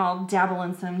time I'll dabble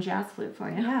in some jazz flute for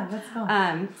you. Yeah, let's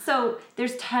go. So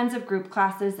there's tons of group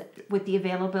classes with the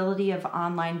availability of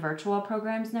online virtual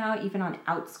programs now, even on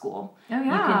OutSchool. Oh, yeah.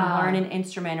 You can learn an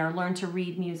instrument or learn to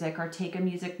read music or take a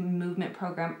music movement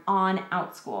program on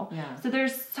OutSchool. Yeah. So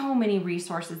there's so many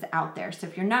resources out there. So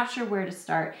if you're not sure where to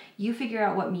start, you figure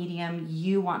out what medium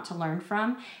you want to learn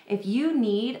from. If you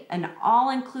need an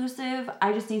all-inclusive,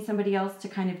 I just need somebody else to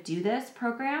kind of do this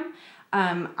program,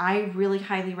 I really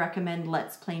highly recommend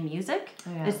Let's Play Music.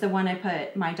 Oh, yeah. It's the one I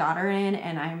put my daughter in,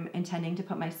 and I'm intending to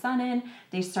put my son in.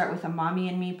 They start with a Mommy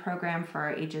and Me program for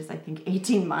ages, I think,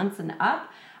 18 months and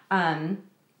up. And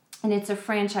it's a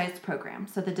franchised program.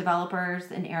 So the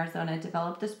developers in Arizona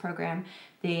developed this program.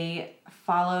 They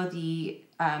follow the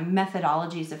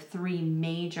methodologies of 3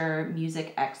 major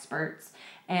music experts,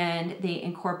 and they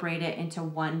incorporate it into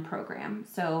one program.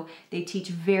 So they teach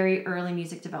very early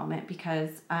music development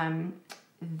because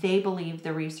they believe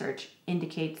the research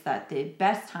indicates that the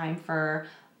best time for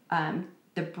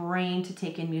the brain to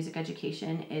take in music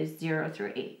education is 0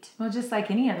 through 8. Well, just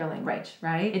like any other language,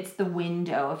 right? It's the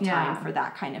window of time for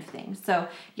that kind of thing. So,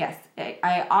 yes,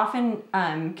 I often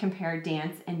compare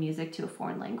dance and music to a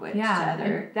foreign language. Yeah, to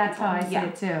other that's people. How I see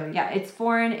it too. Yeah, it's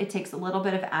foreign. It takes a little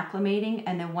bit of acclimating.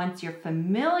 And then once you're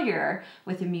familiar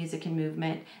with the music and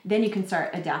movement, then you can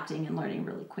start adapting and learning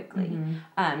really quickly.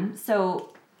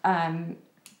 Mm-hmm.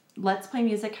 Let's Play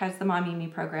Music has the Mommy and Me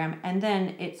program, and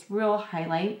then its real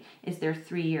highlight is their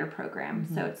 3-year program.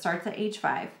 Mm-hmm. So it starts at age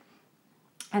 5,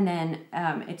 and then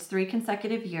it's 3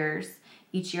 consecutive years.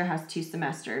 Each year has 2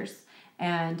 semesters,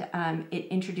 and it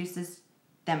introduces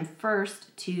them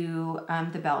first to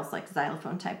the bells, like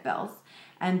xylophone type bells,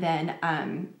 and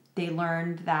then they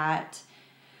learn that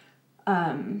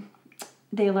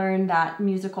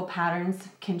musical patterns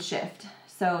can shift.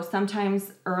 So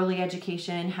sometimes early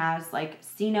education has like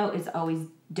C note is always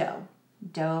do,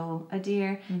 doe, a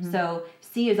deer. So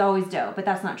C is always doe, but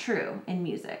that's not true in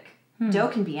music. Doe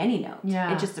can be any note.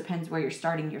 Yeah. It just depends where you're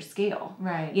starting your scale.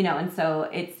 Right. You know, and so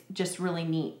it's just really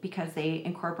neat because they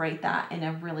incorporate that in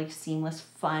a really seamless,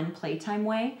 fun playtime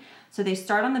way. So they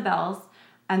start on the bells,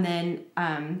 and then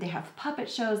they have puppet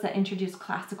shows that introduce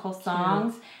classical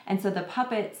songs. Cute. And so the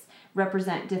puppets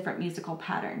represent different musical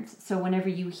patterns. So whenever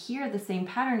you hear the same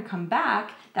pattern come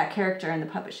back, that character in the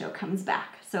puppet show comes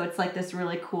back. So it's like this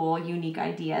really cool, unique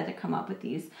idea to come up with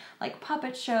these like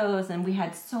puppet shows. And we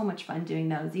had so much fun doing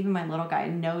those. Even my little guy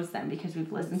knows them because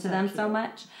we've listened to them so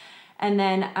much. And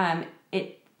then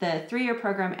the 3-year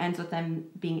program ends with them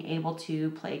being able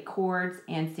to play chords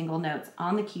and single notes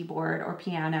on the keyboard or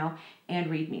piano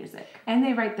and read music. And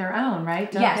they write their own, right?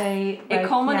 It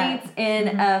culminates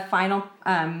in a final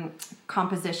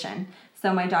composition.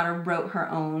 So my daughter wrote her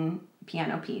own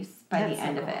piano piece by the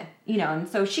end of it. You know, and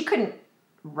so she couldn't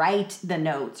write the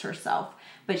notes herself,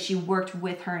 but she worked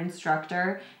with her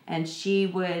instructor, and she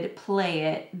would play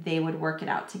it. They would work it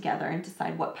out together and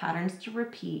decide what patterns to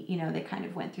repeat. You know, they kind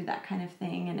of went through that kind of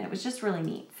thing, and it was just really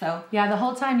neat. So yeah, the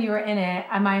whole time you were in it,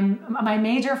 my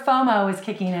major FOMO was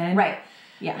kicking in. Right.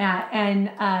 Yeah.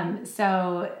 And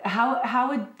so how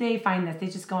would they find this? They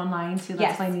just go online to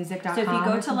letsplaymusic.com. So if you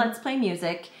go to Let's Play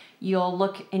Music, you'll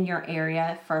look in your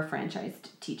area for a franchised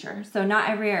teacher. So not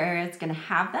every area is going to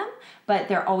have them, but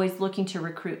they're always looking to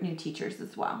recruit new teachers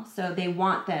as well. So they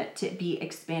want that to be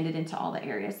expanded into all the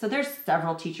areas. So there's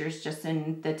several teachers just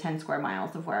in the 10 square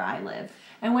miles of where I live.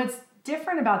 And what's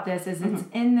different about this is it's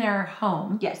in their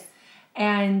home. Yes.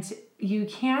 And you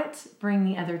can't bring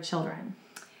the other children.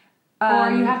 Or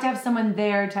you have to have someone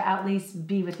there to at least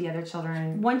be with the other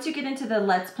children. Once you get into the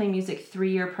Let's Play Music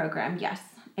 3-year program, yes.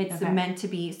 It's meant to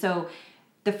be. So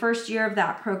the first year of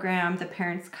that program, the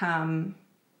parents come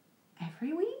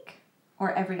every week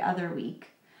or every other week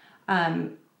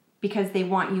because they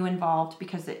want you involved,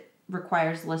 because it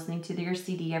requires listening to your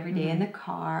CD every day in the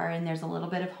car, and there's a little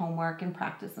bit of homework and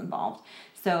practice involved.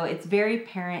 So it's very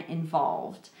parent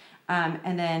involved.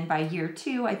 And then by year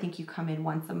 2, I think you come in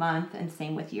once a month, and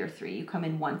same with year 3, you come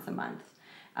in once a month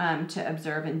to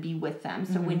observe and be with them.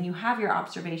 So when you have your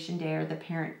observation day or the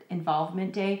parent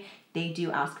involvement day, they do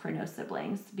ask for no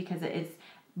siblings because it is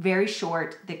very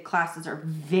short. The classes are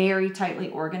very tightly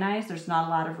organized. There's not a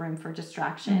lot of room for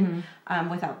distraction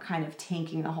without kind of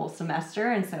tanking the whole semester.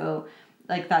 And so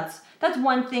like that's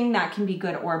one thing that can be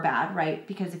good or bad, right?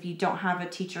 Because if you don't have a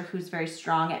teacher who's very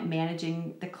strong at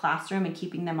managing the classroom and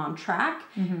keeping them on track,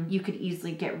 you could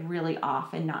easily get really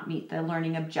off and not meet the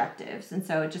learning objectives. And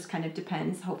so it just kind of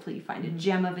depends. Hopefully you find a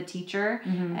gem of a teacher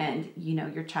and, you know,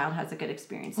 your child has a good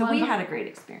experience. So we had a great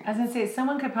experience. I was going to say,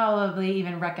 someone could probably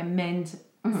even recommend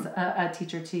a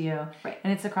teacher to you. Right.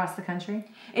 And it's across the country?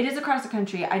 It is across the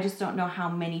country. I just don't know how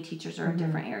many teachers are in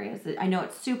different areas. I know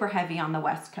it's super heavy on the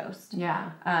West Coast. Yeah.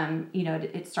 You know,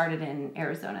 it started in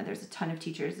Arizona. There's a ton of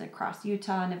teachers across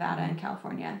Utah, Nevada, and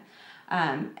California.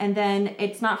 And then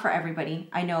it's not for everybody.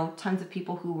 I know tons of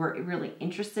people who were really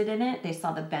interested in it. They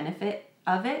saw the benefit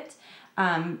of it.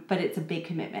 But it's a big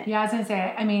commitment. Yeah, I was going to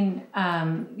say, I mean,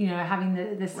 you know, having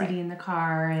the CD in the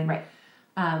car and, but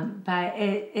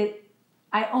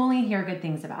I only hear good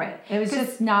things about it. It was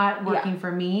just not working for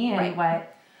me, and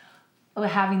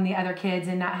having the other kids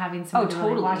and not having someone to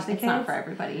really watch the kids. It's not for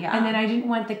everybody, yeah. And then I didn't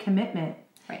want the commitment.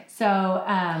 Right. So,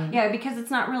 because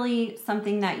it's not really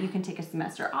something that you can take a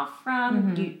semester off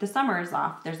from. The summer is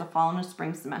off. There's a fall and a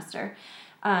spring semester.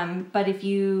 But if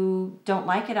you don't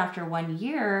like it after 1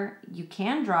 year, you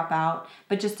can drop out.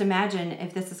 But just imagine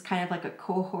if this is kind of like a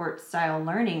cohort style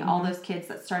learning, all those kids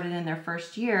that started in their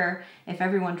first year, if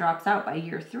everyone drops out by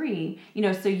year 3, you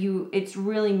know, so it's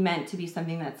really meant to be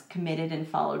something that's committed and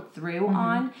followed through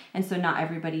on. And so not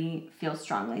everybody feels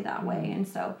strongly that way. And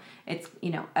so it's,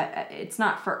 you know, it's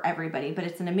not for everybody, but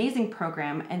it's an amazing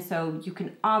program. And so you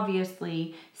can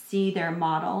obviously see their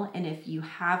model. And if you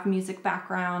have music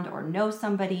background or know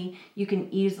somebody, you can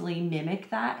easily mimic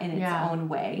that in its own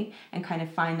way and kind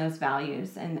of find those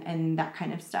values and that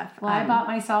kind of stuff. Well, I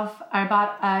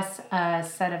bought us a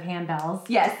set of handbells.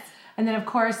 Yes. And then, of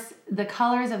course, the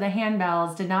colors of the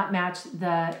handbells did not match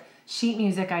the sheet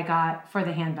music I got for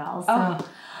the handbells. So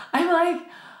I'm like,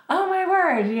 oh my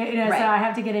word, you know, so I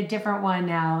have to get a different one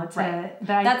now.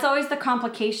 That's always the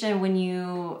complication when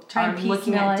you try and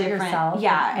looking at different,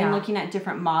 and looking at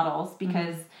different models,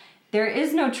 because there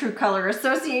is no true color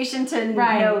association to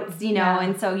notes, you know,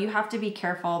 and so you have to be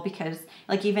careful because,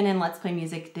 like, even in Let's Play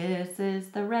Music, this is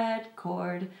the red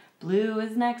chord, blue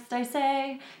is next, I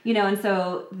say, you know, and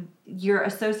so you're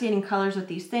associating colors with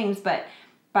these things, but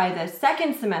by the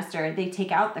second semester, they take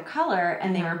out the color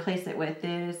and they replace it with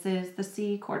this is the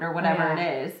C chord or whatever it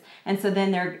is. And so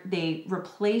then they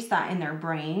replace that in their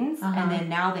brains, and then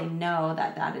now they know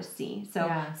that is C. So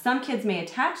some kids may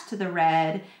attach to the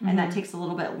red, and that takes a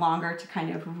little bit longer to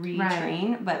kind of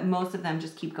retrain, but most of them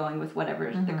just keep going with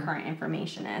whatever the current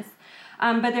information is.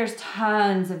 But there's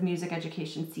tons of music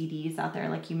education CDs out there,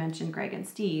 like you mentioned, Greg and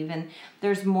Steve, and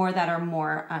there's more that are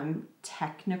more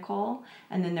technical,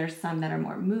 and then there's some that are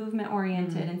more movement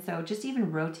oriented, and so just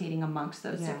even rotating amongst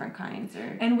those different kinds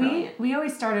are and brilliant. we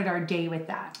always started our day with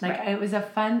that. Like it was a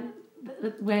fun,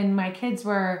 when my kids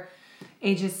were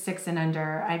ages 6 and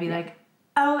under, I'd be like,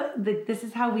 oh, this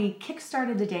is how we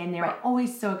kick-started the day, and they were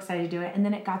always so excited to do it, and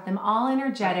then it got them all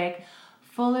energetic,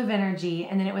 full of energy,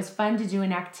 and then it was fun to do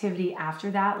an activity after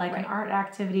that, like an art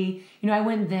activity. You know, I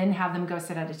wouldn't then have them go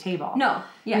sit at a table. No,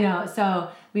 you know, so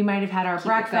we might have had our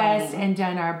breakfast and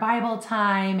done our Bible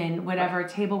time and whatever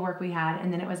table work we had,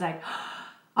 and then it was like,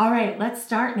 all right, let's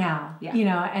start now. You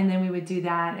know, and then we would do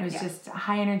that. It was just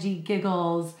high energy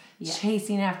giggles,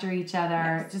 chasing after each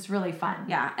other, just really fun.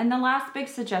 Yeah, and the last big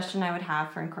suggestion I would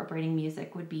have for incorporating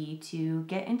music would be to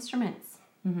get instruments.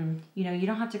 You know, you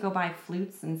don't have to go buy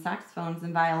flutes and saxophones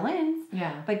and violins,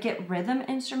 but get rhythm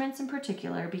instruments in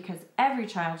particular, because every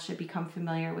child should become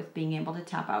familiar with being able to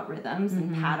tap out rhythms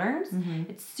and patterns.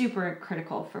 It's super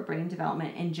critical for brain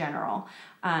development in general.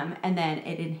 And then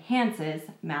it enhances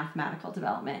mathematical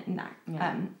development and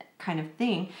that kind of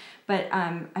thing. But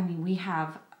I mean, we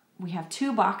have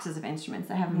 2 boxes of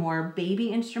instruments. I have more baby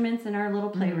instruments in our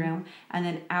little playroom, and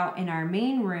then out in our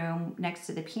main room next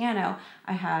to the piano,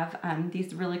 I have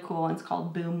these really cool ones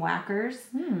called boom whackers.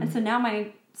 And so now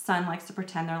my son likes to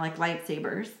pretend they're like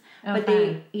lightsabers, but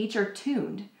they each are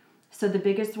tuned. So the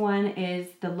biggest one is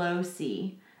the low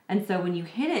C. And so when you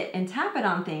hit it and tap it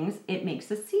on things, it makes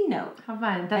a C note. How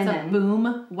fun. That's a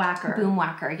boom whacker. Boom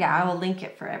whacker. Yeah, I will link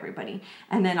it for everybody.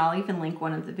 And then I'll even link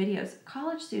one of the videos.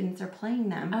 College students are playing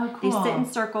them. Oh, cool. They sit in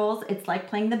circles. It's like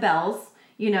playing the bells.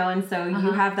 You know, and so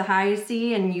you have the high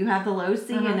C and you have the low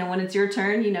C, and then when it's your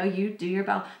turn, you know, you do your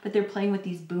bell. But they're playing with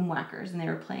these boom whackers, and they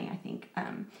were playing, I think,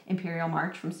 Imperial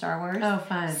March from Star Wars. Oh,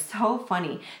 fun. So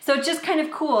funny. So it's just kind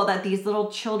of cool that these little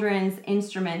children's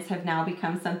instruments have now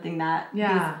become something that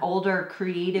these older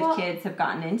creative kids have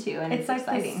gotten into, and it's like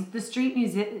exciting. The street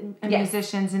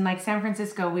musicians in like San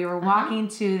Francisco, we were walking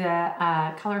to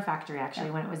the Color Factory, actually,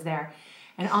 when it was there.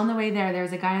 And on the way there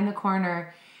was a guy in the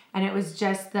corner, and it was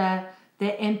just the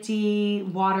empty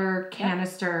water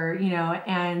canister, you know,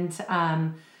 and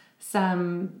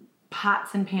some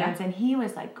pots and pans, and he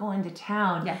was like going to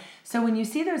town. So when you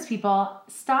see those people,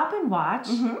 stop and watch,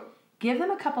 give them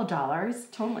a couple dollars.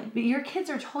 Totally. But your kids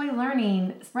are totally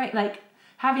learning, like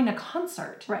having a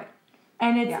concert.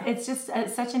 And it's just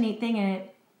such a neat thing. And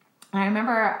I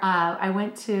remember I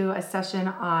went to a session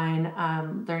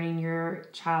on learning your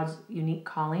child's unique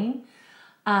calling,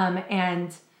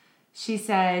 and she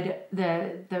said,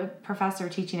 the professor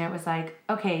teaching it was like,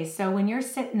 okay, so when you're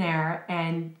sitting there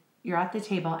and you're at the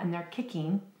table and they're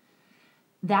kicking,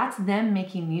 that's them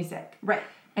making music.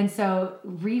 And so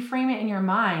reframe it in your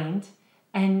mind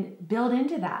and build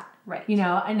into that. You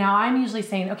know, and now I'm usually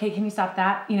saying, okay, can you stop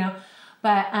that? You know,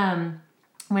 but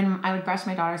when I would brush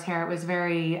my daughter's hair, it was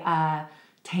very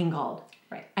tangled.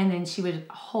 And then she would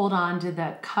hold on to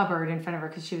the cupboard in front of her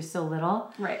because she was so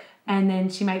little. And then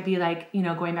she might be like, you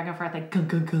know, going back and forth like gung,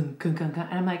 gung, gung, gung, gung, gung.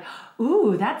 And I'm like,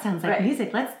 ooh, that sounds like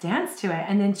music. Let's dance to it.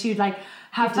 And then she would like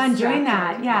have fun doing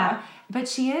that. But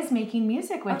she is making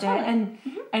music with it.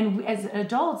 And as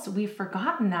adults, we've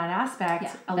forgotten that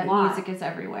aspect a lot. Music is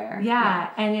everywhere.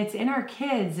 And it's in our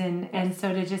kids. And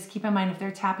so to just keep in mind, if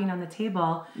they're tapping on the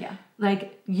table,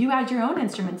 like you add your own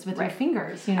instruments with your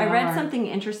fingers. You know, I read something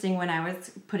interesting when I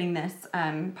was putting this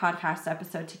podcast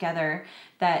episode together,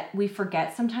 that we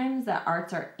forget sometimes that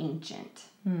arts are ancient.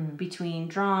 Between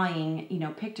drawing, you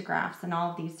know, pictographs and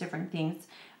all of these different things.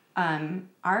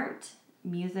 Art,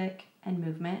 music, and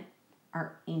movement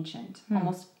are ancient.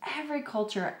 Almost every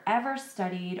culture ever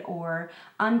studied or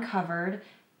uncovered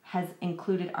has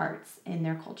included arts in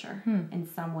their culture in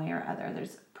some way or other.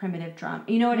 There's primitive drum.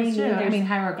 You know what I mean? I mean,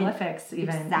 hieroglyphics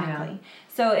even. Exactly. You know.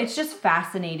 So it's just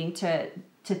fascinating to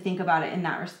think about it in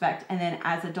that respect. And then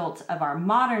as adults of our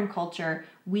modern culture,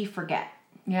 we forget.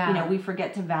 You know, we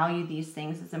forget to value these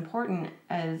things as important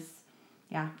as...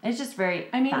 it's just very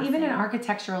even an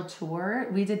architectural tour,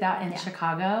 we did that in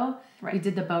Chicago. We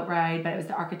did the boat ride, but it was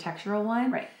the architectural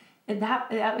one. And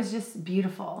that was just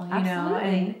beautiful, you know,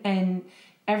 and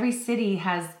every city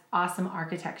has awesome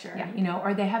architecture, you know,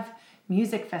 or they have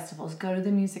music festivals, go to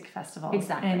the music festivals.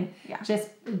 Exactly. And just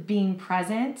being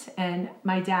present. And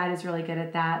my dad is really good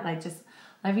at that. Like just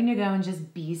loving to go and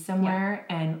just be somewhere.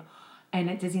 And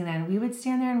at Disneyland, we would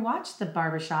stand there and watch the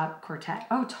barbershop quartet.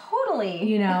 Oh, totally.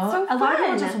 You know, so a lot of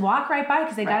people just walk right by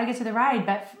because they got to get to the ride.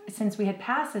 But since we had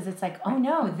passes, it's like, oh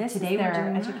no, this Today is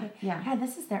their education. Yeah,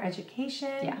 this is their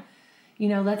education. Yeah. You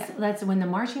know, let's when the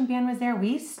marching band was there,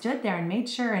 we stood there and made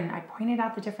sure, and I pointed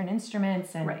out the different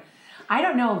instruments. And I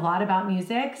don't know a lot about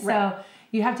music, so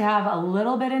you have to have a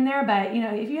little bit in there. But you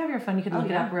know, if you have your phone, you could look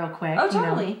it up real quick. Oh,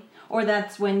 totally. You know? Or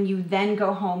that's when you then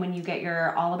go home and you get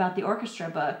your All About the Orchestra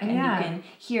book and you can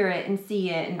hear it and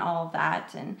see it and all of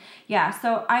that. And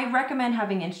so I recommend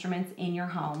having instruments in your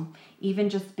home, even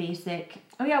just basic.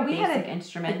 Oh yeah, we had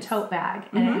a tote bag,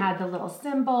 and it had the little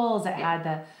cymbals. It had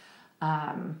the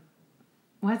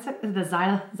what's it? The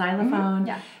xylophone.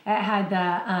 Yeah, it had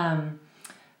the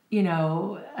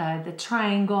the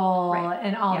triangle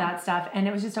and all that stuff. And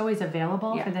it was just always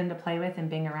available for them to play with and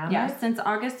bing around with. Since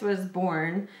August was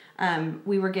born,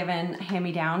 we were given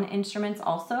hand-me-down instruments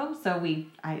also. So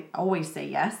I always say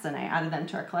yes, and I added them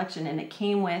to our collection. And it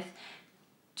came with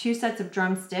 2 sets of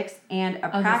drumsticks and a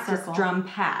practice drum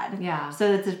pad. Yeah.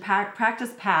 So it's a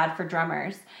practice pad for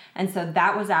drummers. And so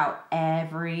that was out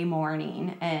every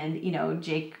morning. And, you know,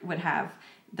 Jake would have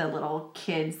the little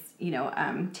kids,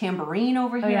 tambourine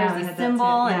over here as a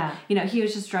cymbal. And, he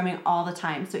was just drumming all the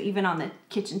time. So even on the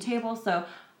kitchen table. So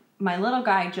my little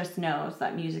guy just knows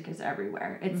that music is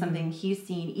everywhere. It's something he's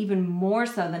seen even more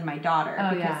so than my daughter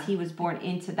because he was born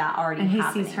into that already happening.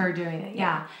 And he sees her doing it.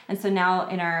 Yeah. And so now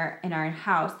in our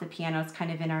house, the piano's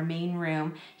kind of in our main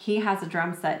room. He has a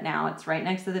drum set now. It's right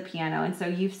next to the piano. And so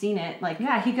you've seen it. Like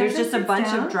he goes there's just a bunch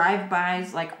of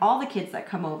drive-bys, like all the kids that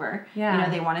come over. Yeah.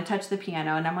 They want to touch the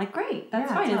piano. And I'm like, great,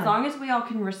 that's fine. As long as we all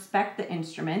can respect the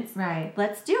instruments. Right.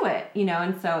 Let's do it.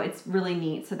 And so it's really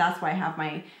neat. So that's why I have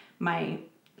my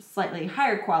slightly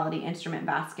higher quality instrument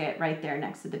basket right there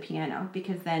next to the piano,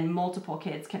 because then multiple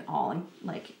kids can all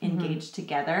engage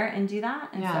together and do that.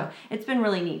 And so it's been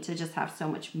really neat to just have so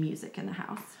much music in the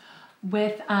house.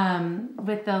 With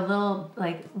the little,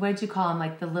 what did you call them?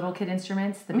 Like the little kid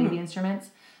instruments, the baby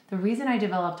instruments. The reason I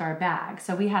developed our bag,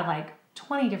 so we had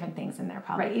 20 different things in there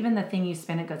probably. Right. Even the thing you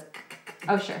spin, it goes.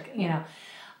 Oh sure.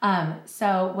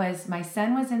 So my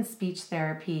son was in speech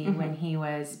therapy when he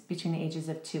was between the ages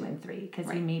of 2 and 3, because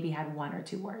he maybe had 1 or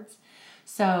 2 words.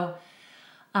 So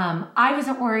I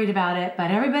wasn't worried about it,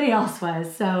 but everybody else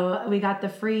was. So we got the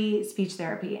free speech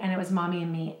therapy, and it was mommy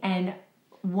and me. And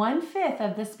 1/5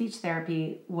 of the speech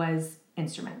therapy was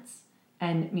instruments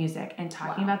and music and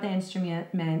talking about the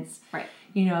instruments. Right.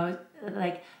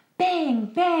 Like bang,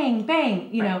 bang, bang.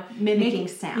 Mimicking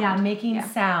sound. Yeah, making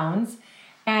sounds.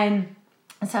 And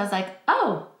so I was like,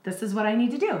 oh, this is what I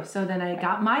need to do. So then I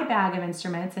got my bag of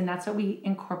instruments, and that's what we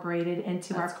incorporated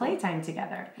into our playtime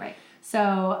together. Right.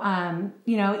 So,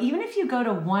 even if you go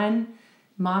to one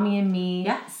mommy and me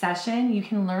session, you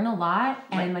can learn a lot.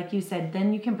 And like you said,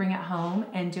 then you can bring it home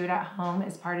and do it at home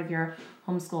as part of your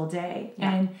homeschool day.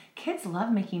 Yeah. And kids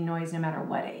love making noise no matter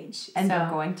what age. And they're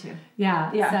going to.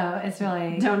 Yeah. So it's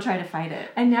really... Don't try to fight it.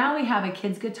 And now we have a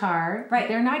kid's guitar. Right.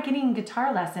 They're not getting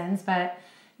guitar lessons, but...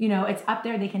 it's up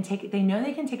there. They can take it. They know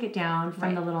they can take it down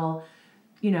from the little,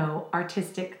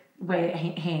 artistic way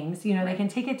it hangs. They can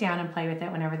take it down and play with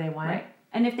it whenever they want. Right.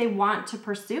 And if they want to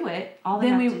pursue it,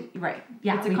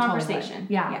 it's a conversation.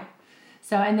 Totally yeah.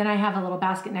 So, and then I have a little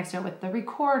basket next to it with the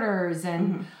recorders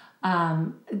and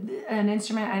an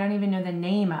instrument I don't even know the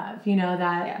name of.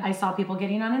 That I saw people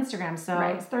getting on Instagram. So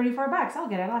it's $34. I'll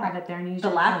get it. I'll have it there and use the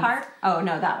lap harp. Oh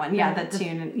no, that one. Yeah, the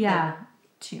tune. Yeah.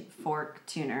 Fork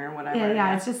tuner or whatever.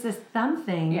 Yeah, it's just this thumb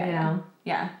thing,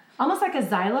 Yeah. Almost like a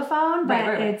xylophone,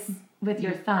 but it's with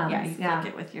your thumbs. Yeah, you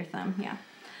flick it with your thumb,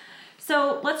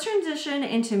 So let's transition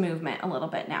into movement a little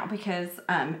bit now, because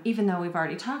even though we've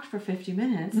already talked for 50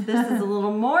 minutes, this is a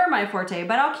little more my forte,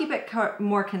 but I'll keep it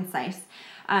more concise.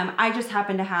 I just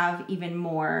happen to have even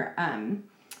more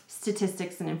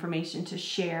statistics and information to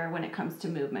share when it comes to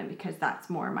movement, because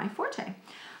that's more my forte.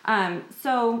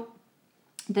 So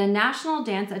the National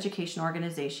Dance Education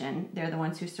Organization, they're the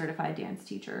ones who certify dance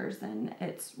teachers, and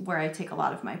it's where I take a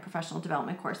lot of my professional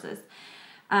development courses.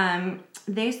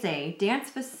 They say dance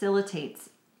facilitates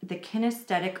the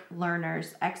kinesthetic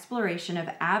learner's exploration of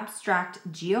abstract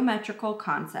geometrical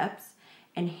concepts,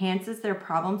 enhances their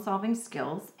problem-solving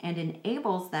skills, and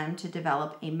enables them to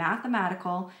develop a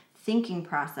mathematical thinking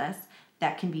process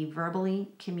that can be verbally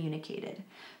communicated.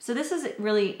 So this is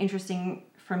really interesting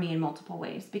for me in multiple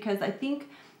ways, because I think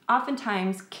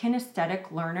oftentimes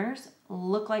kinesthetic learners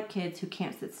look like kids who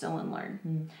can't sit still and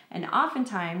learn. And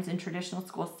oftentimes in traditional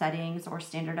school settings or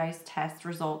standardized test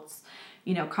results,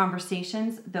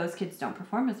 conversations, those kids don't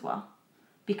perform as well.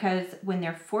 Because when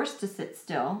they're forced to sit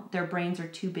still, their brains are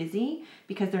too busy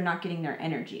because they're not getting their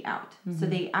energy out. So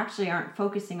they actually aren't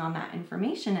focusing on that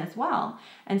information as well.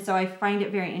 And so I find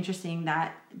it very interesting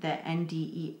that the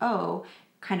NDEO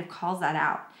kind of calls that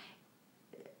out.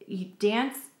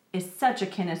 Dance is such a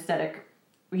kinesthetic,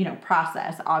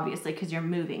 process, obviously, because you're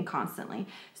moving constantly.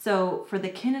 So for the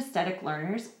kinesthetic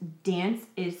learners, dance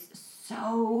is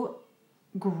so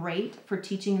great for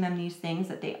teaching them these things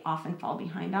that they often fall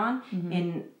behind on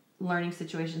in learning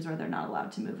situations where they're not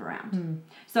allowed to move around.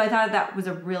 So I thought that was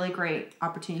a really great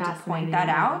opportunity to point that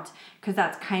out, because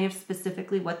that's kind of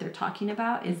specifically what they're talking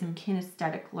about is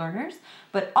kinesthetic learners.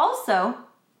 But also,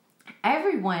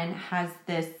 everyone has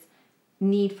this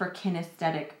need for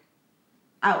kinesthetic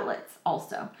outlets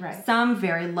also. Right. Some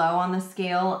very low on the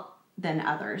scale than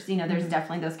others. There's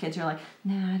definitely those kids who are like,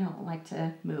 nah, I don't like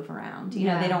to move around.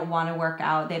 They don't want to work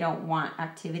out. They don't want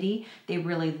activity. They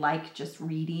really like just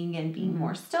reading and being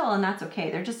more still, and that's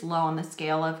okay. They're just low on the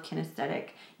scale of kinesthetic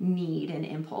need and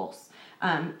impulse.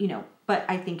 But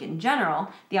I think in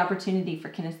general, the opportunity for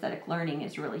kinesthetic learning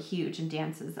is really huge, and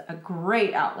dance is a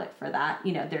great outlet for that.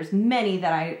 There's many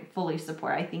that I fully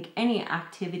support. I think any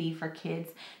activity for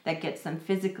kids that gets them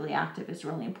physically active is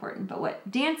really important. But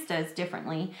what dance does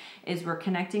differently is we're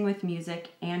connecting with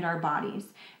music and our bodies.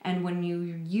 And when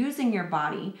you're using your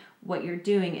body, what you're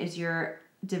doing is you're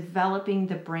developing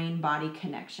the brain-body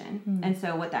connection. And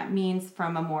so what that means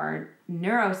from a more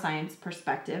neuroscience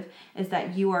perspective is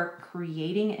that you are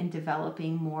creating and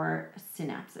developing more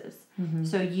synapses.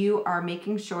 So you are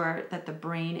making sure that the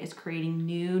brain is creating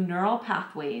new neural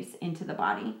pathways into the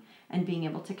body and being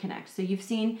able to connect. So you've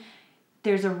seen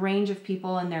there's a range of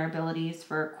people and their abilities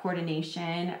for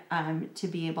coordination to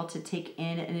be able to take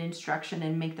in an instruction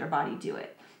and make their body do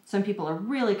it. Some people are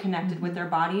really connected with their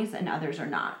bodies and others are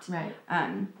not. Right.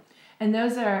 And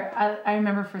those are, I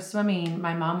remember for swimming,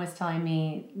 my mom was telling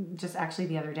me just actually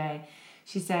the other day,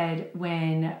 she said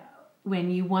when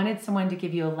you wanted someone to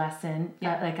give you a lesson,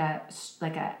 like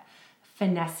a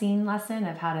finessing lesson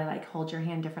of how to like hold your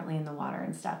hand differently in the water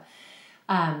and stuff,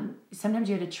 sometimes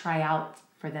you had to try out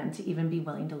for them to even be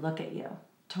willing to look at you.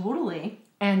 Totally.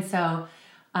 And so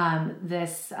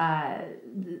this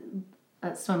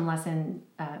swim lesson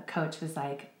coach was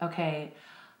like, okay,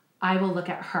 I will look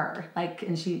at her, like,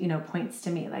 and she, points to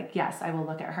me, like, yes, I will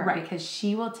look at her, because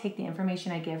she will take the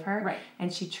information I give her,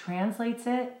 and she translates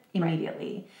it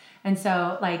immediately. And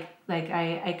so, like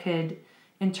I could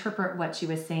interpret what she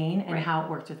was saying and how it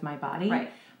worked with my body.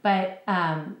 But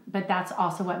that's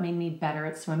also what made me better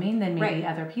at swimming than maybe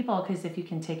other people, because if you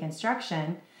can take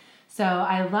instruction. So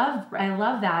I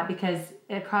love that, because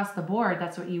across the board,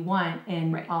 that's what you want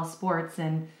in all sports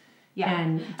and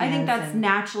and I think that's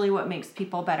naturally what makes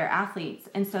people better athletes.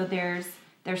 And so there's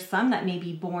some that may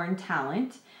be born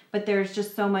talent, but there's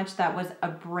just so much that was a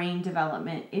brain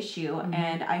development issue.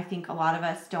 And I think a lot of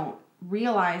us don't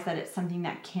realize that it's something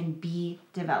that can be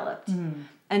developed.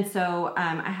 And so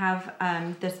I have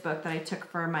this book that I took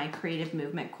for my creative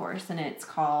movement course, and it's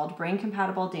called Brain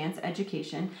Compatible Dance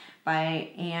Education by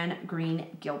Anne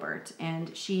Green Gilbert.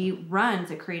 And she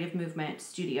runs a creative movement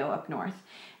studio up north.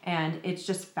 And it's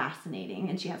just fascinating.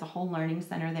 And she has a whole learning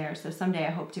center there. So someday I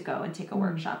hope to go and take a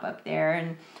workshop up there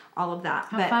and all of that.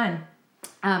 How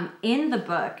fun. In the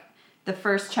book, the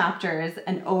first chapter is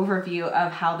an overview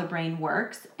of how the brain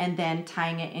works and then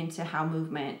tying it into how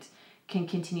movement can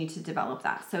continue to develop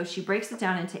that. So she breaks it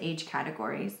down into age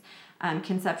categories.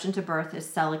 Conception to birth is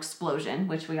cell explosion,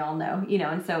 which we all know,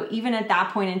 and so even at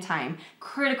that point in time,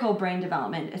 critical brain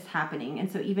development is happening.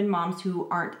 And so even moms who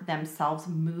aren't themselves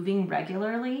moving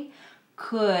regularly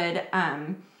could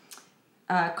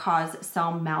cause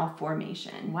cell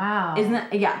malformation. Wow. Isn't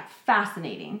that,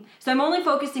 fascinating. So I'm only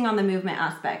focusing on the movement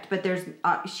aspect, but there's,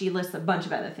 she lists a bunch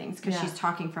of other things because she's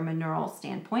talking from a neural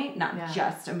standpoint, not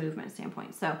just a movement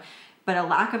standpoint. So, but a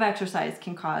lack of exercise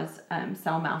can cause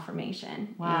cell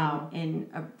malformation in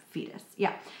a fetus.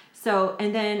 Yeah. So,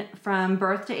 and then from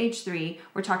birth to age 3,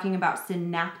 we're talking about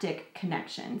synaptic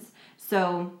connections.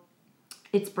 So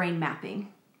it's brain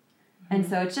mapping. And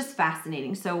so it's just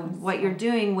fascinating. So what you're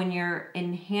doing when you're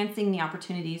enhancing the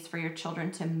opportunities for your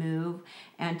children to move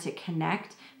and to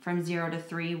connect from 0 to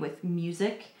 3 with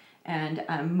music and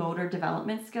motor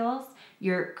development skills,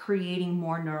 you're creating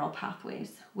more neural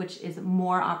pathways, which is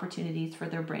more opportunities for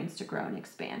their brains to grow and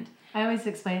expand. I always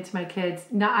explain it to my kids.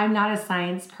 I'm not a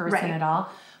science person at all,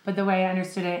 but the way I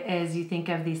understood it is you think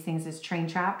of these things as train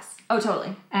tracks. Oh,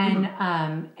 totally. And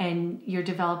and you're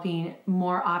developing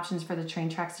more options for the train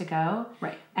tracks to go.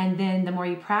 Right. And then the more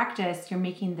you practice, you're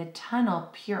making the tunnel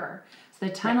pure. So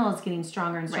the tunnel is getting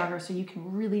stronger and stronger, so you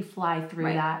can really fly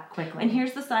through that quickly. And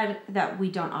here's the side that we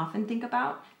don't often think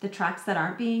about. The tracks that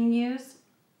aren't being used,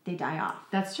 they die off.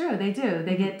 That's true. They do.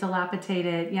 They get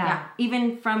dilapidated. Yeah.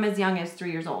 Even from as young as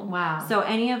 3 years old. Wow. So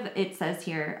it says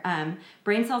here,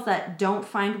 brain cells that don't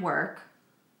find work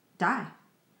die.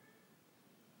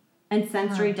 And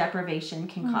sensory deprivation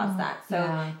can cause that.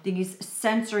 So these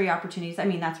sensory opportunities, I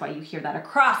mean, that's why you hear that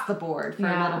across the board for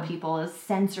little people is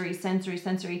sensory.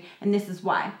 And this is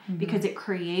why. Because it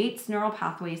creates neural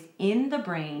pathways in the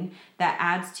brain that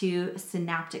adds to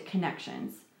synaptic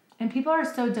connections. And people are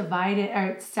so divided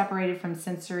or separated from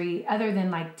sensory, other than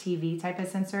like TV type of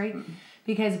sensory,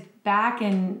 because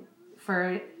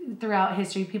throughout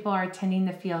history, people are tending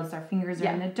the fields. Their fingers are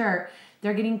in the dirt.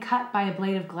 They're getting cut by a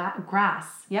blade of grass.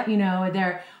 Yep.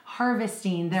 They're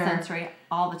harvesting. They're sensory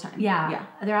all the time. Yeah.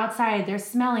 They're outside. They're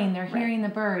smelling. They're hearing the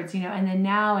birds. And then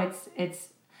now it's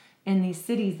in these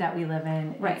cities that we live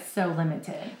in. It's so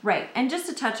limited. Right. And just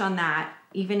to touch on that,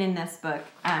 even in this book,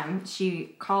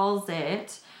 she calls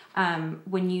it.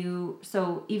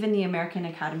 Even the American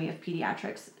Academy of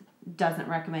Pediatrics doesn't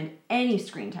recommend any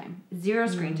screen time, zero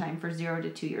screen time for 0 to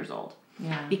 2 years old.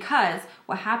 Yeah. Because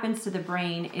what happens to the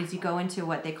brain is you go into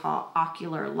what they call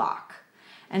ocular lock.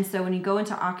 And so when you go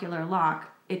into ocular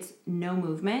lock, it's no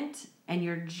movement and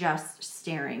you're just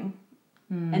staring.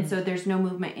 And so there's no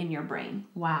movement in your brain.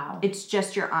 Wow. It's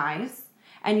just your eyes.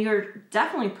 And you're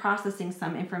definitely processing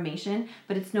some information,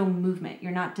 but it's no movement.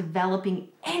 You're not developing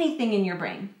anything in your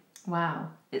brain. Wow.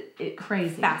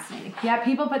 Crazy. Fascinating. Yeah,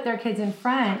 people put their kids in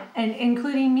front, and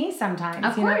including me sometimes.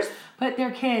 Of course. Put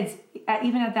their kids,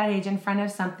 even at that age, in front of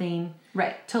something.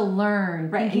 Right. To learn.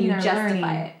 Right. And you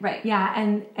justify it. Right. Yeah,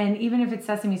 and even if it's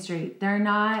Sesame Street, they're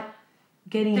not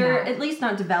getting They're that. at least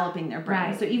not developing their brain.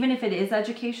 Right. So even if it is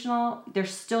educational, they're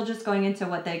still just going into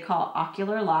what they call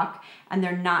ocular lock, and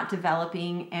they're not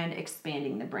developing and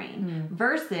expanding the brain.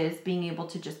 Versus being able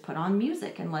to just put on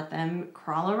music and let them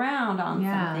crawl around on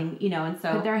something, and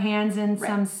so put their hands in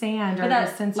some sand or the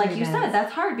sensory like you said,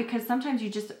 that's hard because sometimes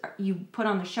you put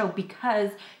on the show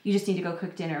because you just need to go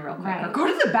cook dinner real quick or go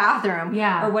to the bathroom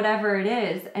or whatever it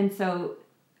is. And so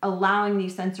allowing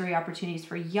these sensory opportunities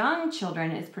for young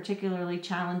children is particularly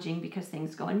challenging because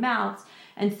things go in mouths.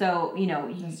 And so,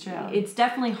 it's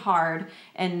definitely hard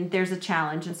and there's a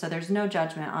challenge. And so there's no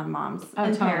judgment on moms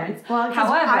and parents. Well,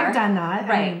 however, I've done that.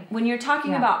 Right. I mean, when you're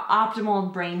talking about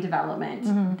optimal brain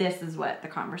development, this is what the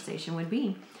conversation would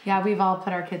be. Yeah, we've all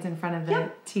put our kids in front of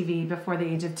the TV before the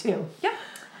age of 2.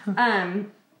 Yep.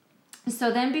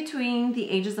 So then between the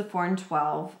ages of 4 and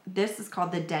 12, this is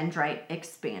called the dendrite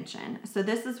expansion. So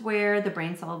this is where the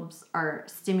brain cells are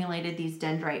stimulated. These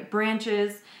dendrite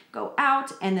branches go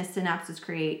out and the synapses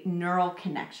create neural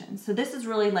connections. So this is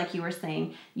really, like you were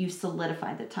saying, you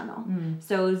solidify the tunnel.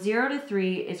 So 0 to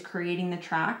 3 is creating the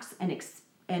tracks and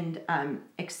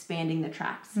expanding the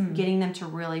tracks, getting them to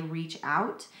really reach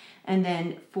out. And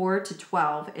then 4 to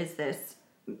 12 is this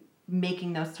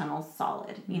making those tunnels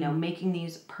solid, making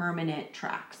these permanent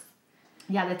tracks.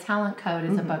 Yeah, the Talent Code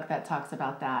is a book that talks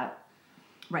about that.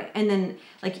 Right. And then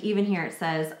even here it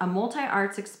says a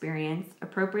multi-arts experience,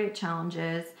 appropriate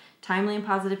challenges, timely and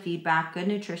positive feedback, good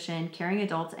nutrition, caring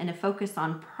adults, and a focus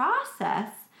on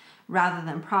process rather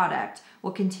than product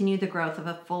will continue the growth of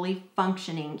a fully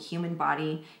functioning human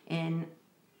body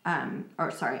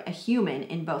a human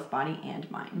in both body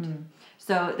and mind.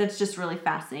 So that's just really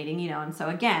fascinating, and so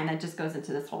again, that just goes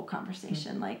into this whole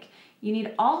conversation. You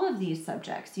need all of these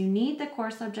subjects. You need the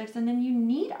core subjects, and then you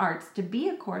need arts to be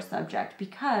a core subject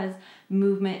because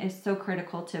movement is so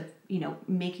critical to,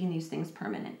 making these things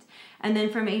permanent. And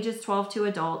then from ages 12 to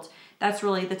adult, that's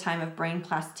really the time of brain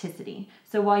plasticity.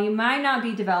 So while you might not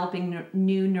be developing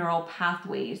new neural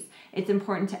pathways, it's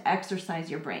important to exercise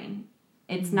your brain.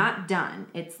 It's not done.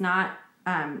 It's not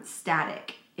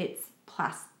static. It's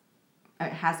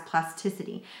it has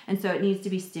plasticity. And so it needs to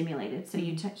be stimulated. So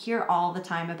you hear all the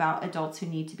time about adults who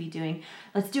need to be doing,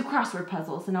 let's do crossword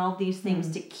puzzles and all of these things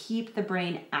to keep the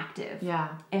brain active. Yeah.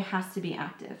 It has to be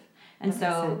active. And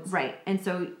so, right. And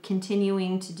so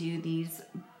continuing to do these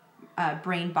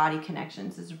brain-body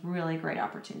connections is really a great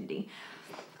opportunity.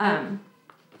 We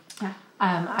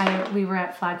were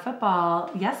at flag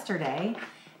football yesterday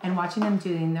and watching them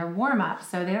doing their warm-up.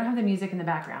 So they don't have the music in the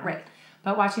background. Right.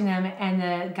 But watching them, and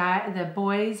the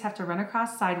boys have to run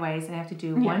across sideways, and they have to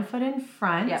do one foot in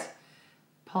front,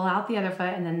 pull out the other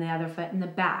foot, and then the other foot in the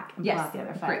back, and pull out the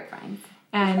other foot. Grapevines.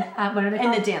 And what are they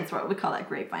called? In the dance world, we call that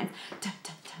grapevines.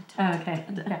 Okay.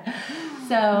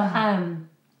 So, and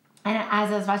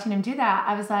as I was watching him do that,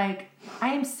 I was like, I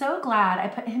am so glad I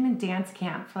put him in dance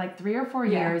camp for like 3 or 4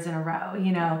 years in a row,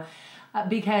 you know,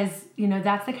 because, you know,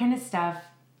 that's the kind of stuff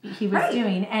he was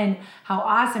doing, and how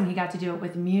awesome he got to do it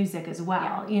with music as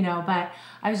well, you know, but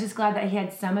I was just glad that he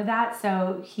had some of that.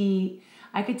 So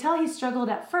I could tell he struggled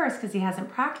at first because he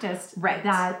hasn't practiced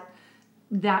that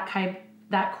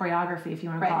choreography, if you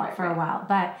want to call it, for a while.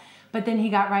 But then he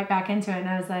got right back into it, and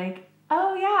I was like,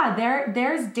 oh yeah,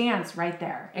 there's dance right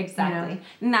there. Exactly. You know?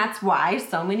 And that's why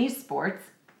so many sports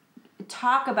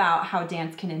talk about how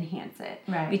dance can enhance it.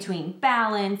 Between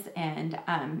balance and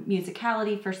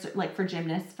musicality for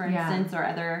gymnasts, for instance, or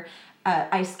other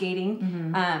ice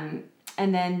skating.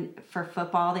 And then for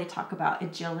football, they talk about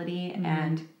agility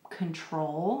and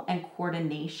control and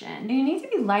coordination. And you need to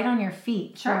be light on your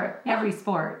feet for every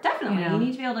sport. Definitely. You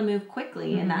need to be able to move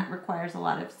quickly, and that requires a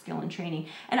lot of skill and training.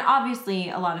 And obviously,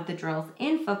 a lot of the drills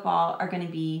in football are going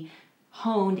to be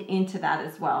honed into that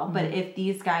as well. But if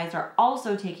these guys are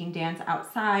also taking dance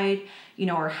outside, you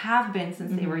know, or have been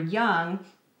since they were young,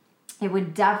 it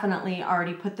would definitely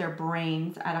already put their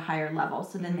brains at a higher level,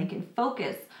 so then they can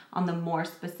focus on the more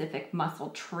specific muscle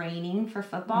training for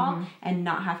football and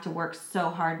not have to work so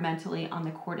hard mentally on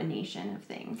the coordination of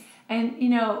things. And, you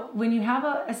know, when you have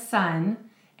a son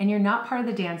and you're not part of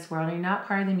the dance world, or you're not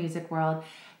part of the music world,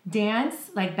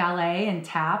 dance, like ballet and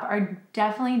tap, are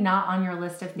definitely not on your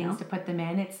list of things to put them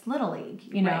in. It's Little League,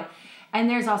 you know. And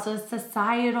there's also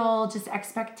societal just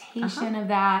expectation of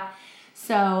that.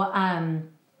 So,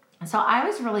 so I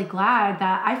was really glad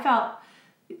that I felt,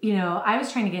 you know, I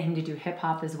was trying to get him to do hip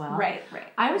hop as well.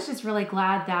 I was just really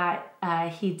glad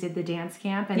that he did the dance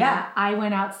camp, and that I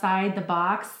went outside the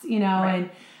box, you know,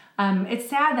 and it's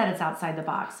sad that it's outside the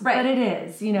box, but it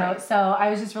is, you know. So I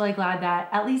was just really glad that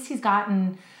at least he's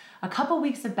gotten a couple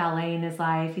weeks of ballet in his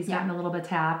life. He's gotten a little bit of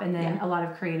tap, and then a lot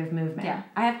of creative movement.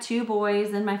 I have 2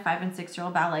 boys in my 5 and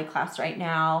 6-year-old ballet class right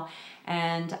now.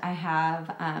 And I have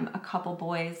a couple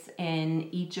boys in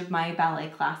each of my ballet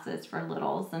classes for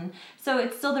littles. And so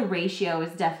it's still, the ratio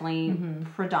is definitely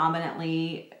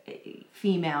predominantly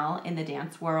female in the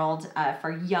dance world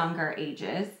for younger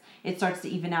ages. It starts to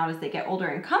even out as they get older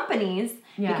in companies,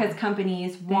 because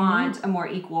companies want a more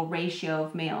equal ratio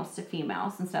of males to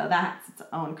females. And so that's its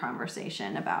own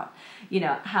conversation about, you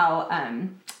know, how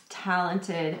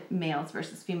talented males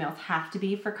versus females have to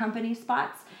be for company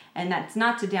spots. And that's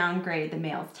not to downgrade the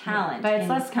male's talent. But it's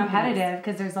less competitive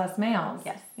because there's less males.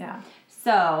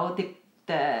 So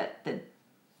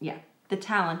the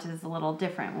talent is a little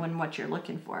different when what you're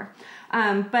looking for.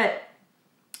 But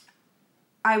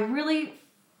I really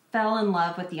fell in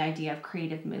love with the idea of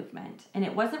creative movement. And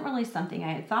it wasn't really something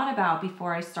I had thought about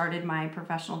before I started my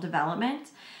professional development.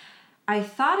 I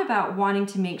thought about wanting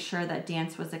to make sure that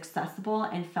dance was accessible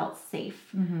and felt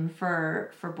safe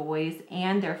for boys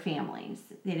and their families.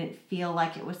 They didn't feel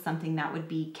like it was something that would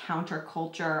be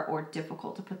counterculture or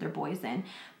difficult to put their boys in.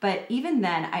 But even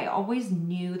then, I always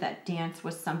knew that dance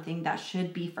was something that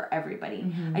should be for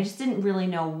everybody. I just didn't really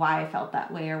know why I felt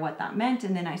that way or what that meant.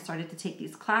 And then I started to take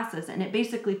these classes, and it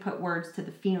basically put words to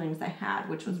the feelings I had,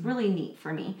 which was really neat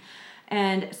for me.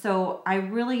 And so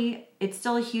it's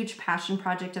still a huge passion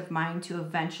project of mine to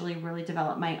eventually really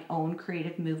develop my own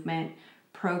creative movement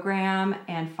program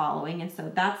and following. And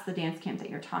so that's the dance camp that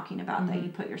you're talking about that you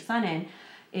put your son in,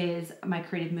 is my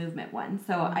creative movement one.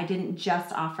 So I didn't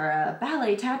just offer a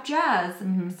ballet, tap, jazz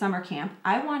summer camp.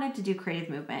 I wanted to do creative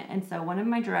movement. And so one of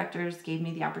my directors gave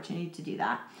me the opportunity to do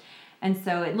that. And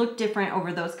so it looked different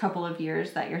over those couple of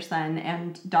years that your son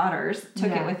and daughters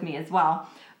took it with me as well.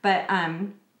 But,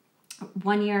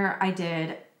 one year I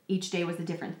did, each day was a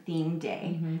different theme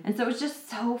day. And so it was just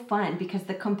so fun because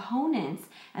the components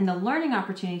and the learning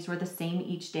opportunities were the same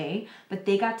each day, but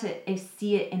they got to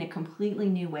see it in a completely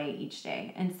new way each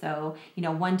day. And so, you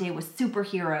know, one day was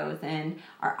superheroes, and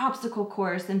our obstacle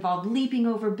course involved leaping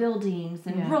over buildings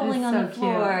and rolling on the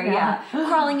floor,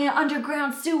 crawling in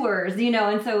underground sewers, you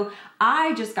know. And so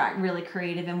I just got really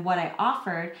creative in what I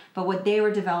offered, but what they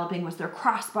were developing was their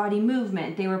crossbody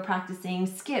movement. They were practicing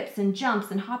skips and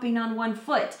jumps and hopping on one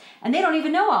foot, and they don't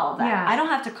even know all of that. I don't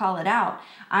have to call it out.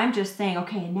 I'm just saying,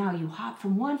 okay, now you hop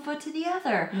from one foot to the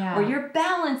other, or you're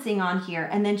balancing on here,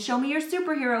 and then show me your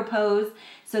superhero pose.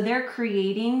 So they're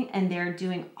creating, and they're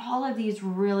doing all of these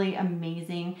really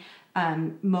amazing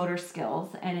motor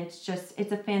skills. And it's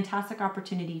a fantastic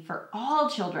opportunity for all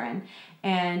children.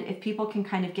 And if people can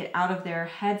kind of get out of their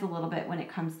heads a little bit when it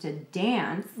comes to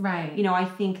dance, right. You know, I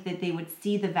think that they would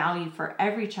see the value for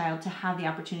every child to have the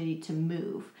opportunity to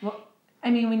move. Well, I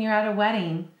mean, when you're at a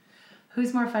wedding,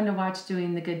 who's more fun to watch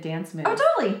doing the good dance moves? Oh,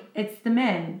 totally. It's the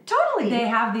men. Totally. They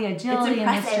have the agility. It's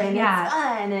impressive and it's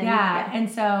fun. And, yeah.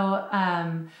 And so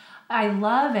I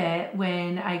love it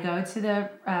when I go to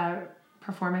the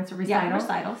performance recitals. Yeah,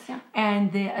 recitals, yeah.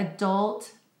 And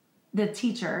the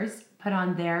teachers put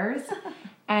on theirs.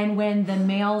 And when the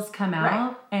males come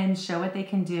out and show what they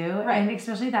can do, and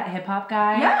especially that hip hop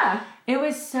guy. Yeah. It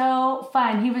was so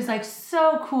fun. He was like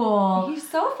so cool. He's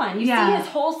so fun. You see his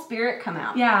whole spirit come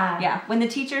out. Yeah. Yeah. When the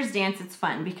teachers dance, it's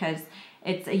fun because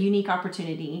it's a unique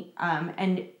opportunity.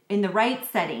 And in the right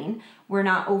setting, we're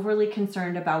not overly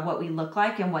concerned about what we look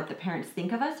like and what the parents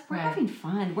think of us. We're having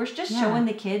fun. We're just showing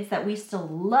the kids that we still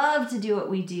love to do what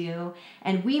we do.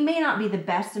 And we may not be the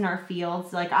best in our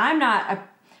fields. Like, I'm not a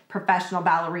professional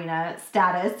ballerina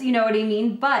status, you know what I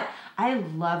mean? But I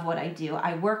love what I do.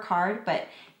 I work hard, but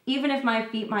even if my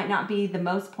feet might not be the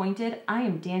most pointed, I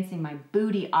am dancing my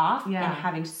booty off and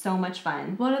having so much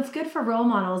fun. Well, it's good for role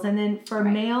models. And then for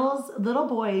males, little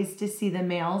boys, to see the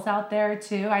males out there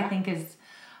too, I think is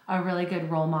a really good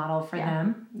role model for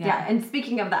them. Yeah. And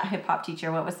speaking of that hip hop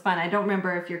teacher, what was fun, I don't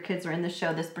remember if your kids were in the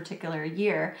show this particular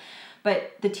year,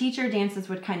 but the teacher dances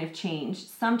would kind of change.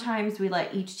 Sometimes we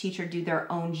let each teacher do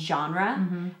their own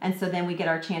genre. And so then we get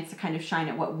our chance to kind of shine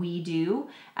at what we do.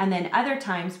 And then other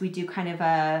times we do kind of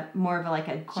a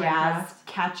jazz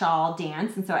catch-all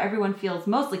dance. And so everyone feels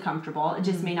mostly comfortable. It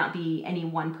just may not be any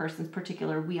one person's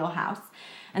particular wheelhouse.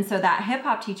 And so that hip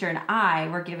hop teacher and I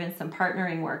were given some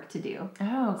partnering work to do.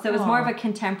 Oh, cool. So it was more of a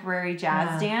contemporary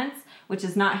jazz dance, which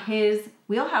is not his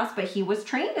wheelhouse, but he was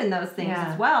trained in those things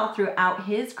as well throughout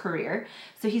his career.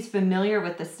 So he's familiar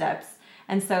with the steps.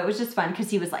 And so it was just fun because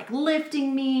he was like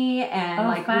lifting me and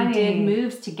we did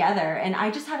moves together. And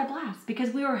I just had a blast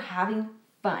because we were having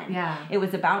fun. Yeah. It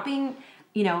was about being,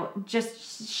 you know,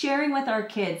 just sharing with our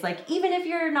kids. Like, even if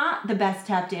you're not the best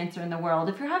tap dancer in the world,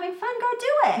 if you're having fun, go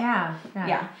do it.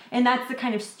 Yeah. And that's the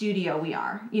kind of studio we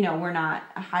are. You know, we're not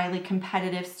a highly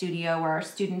competitive studio where our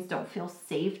students don't feel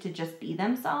safe to just be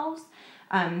themselves.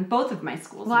 Both of my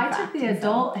schools. Well, I took the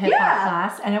adult hip hop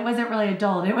class, and it wasn't really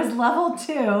adult. It was level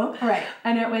 2. Right.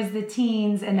 And it was the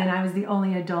teens, and then I was the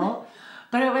only adult.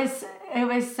 But it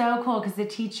was so cool because the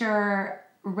teacher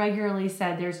regularly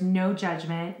said there's no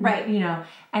judgment. Right. You know,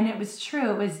 and it was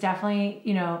true. It was definitely,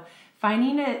 you know,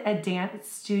 finding a dance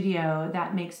studio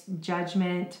that makes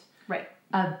judgment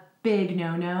a big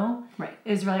no-no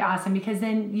is really awesome, because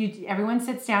then everyone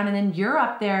sits down and then you're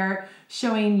up there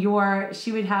showing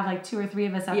she would have like 2 or 3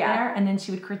 of us up there, and then she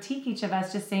would critique each of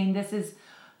us, just saying this is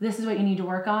what you need to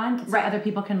work on, so other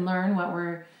people can learn what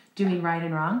we're doing right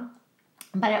and wrong.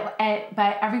 But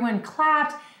everyone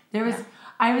clapped.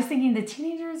 I was thinking the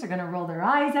teenagers are going to roll their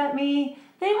eyes at me.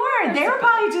 They weren't. They were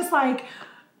probably just like,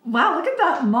 wow, look at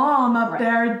that mom up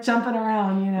there jumping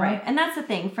around, you know? Right. And that's the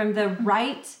thing. From the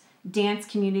right dance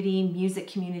community, music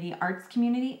community, arts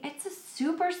community, it's a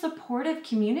super supportive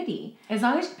community. As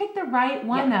long as you pick the right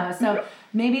one, though. So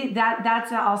maybe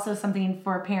that's also something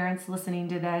for parents listening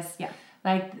to this. Yeah.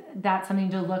 Like, that's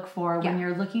something to look for when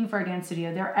you're looking for a dance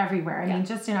studio. They're everywhere. I mean,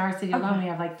 just in our city alone, we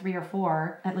have like 3 or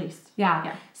 4. At least.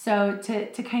 Yeah. So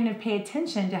to kind of pay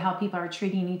attention to how people are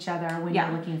treating each other when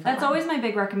you're looking for That's always my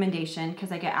big recommendation,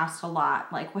 because I get asked a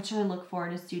lot, like, what should I look for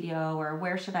in a studio, or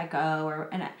where should I go?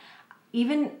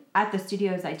 Even at the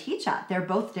studios I teach at, they're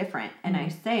both different. And I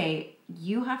say,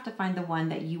 you have to find the one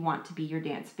that you want to be your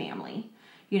dance family.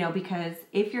 You know, because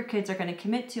if your kids are going to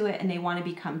commit to it and they want to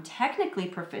become technically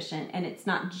proficient, and it's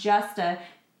not just a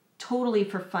totally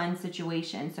for fun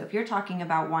situation. So if you're talking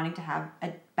about wanting to have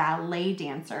a ballet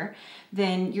dancer,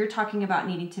 then you're talking about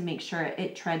needing to make sure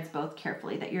it treads both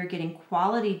carefully, that you're getting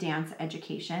quality dance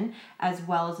education as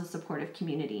well as a supportive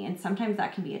community. And sometimes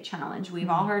that can be a challenge. We've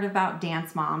all heard about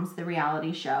Dance Moms, the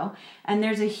reality show, and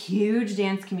there's a huge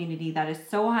dance community that is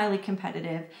so highly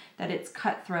competitive that it's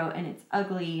cutthroat and it's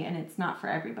ugly and it's not for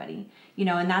everybody. You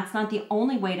know, and that's not the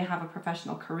only way to have a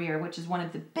professional career, which is one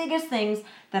of the biggest things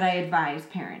that I advise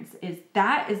parents, is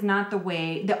that is not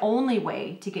the only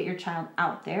way to get your child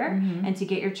out there and to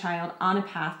get your child on a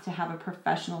path to have a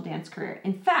professional dance career.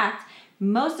 In fact,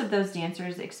 most of those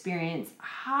dancers experience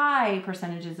high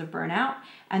percentages of burnout,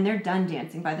 and they're done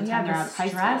dancing by the time they're out of high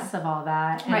school. Stress of all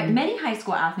that. Right. Many high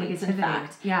school athletes, in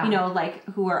fact, you know, like,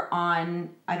 who are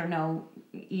on, I don't know,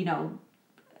 you know,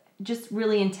 just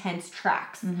really intense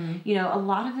tracks. You know, a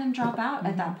lot of them drop out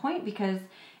at that point because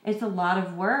it's a lot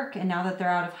of work, and now that they're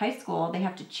out of high school, they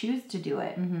have to choose to do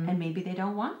it, and maybe they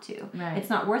don't want to. Right. It's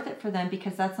not worth it for them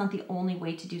because that's not the only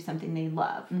way to do something they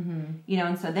love. You know,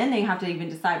 and so then they have to even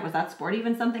decide, was that sport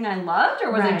even something I loved,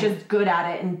 or was I just good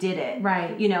at it and did it?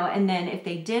 Right. You know, and then if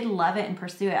they did love it and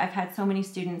pursue it, I've had so many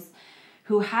students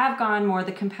who have gone more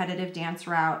the competitive dance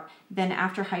route, then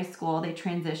after high school they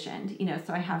transitioned. You know,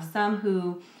 so I have some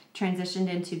who transitioned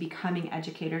into becoming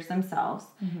educators themselves.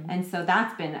 And so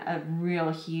that's been a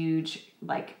real huge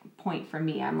like point for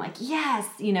me. I'm like, yes,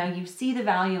 you know, you see the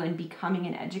value in becoming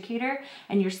an educator,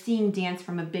 and you're seeing dance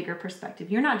from a bigger perspective.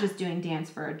 You're not just doing dance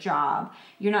for a job.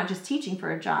 You're not just teaching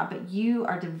for a job, but you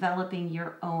are developing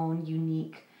your own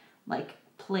unique like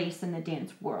place in the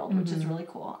dance world, which is really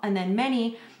cool. And then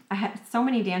I have so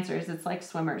many dancers, it's like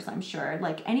swimmers, I'm sure.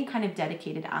 Like any kind of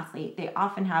dedicated athlete, they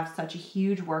often have such a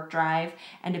huge work drive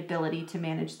and ability to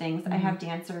manage things. I have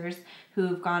dancers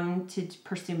who've gone to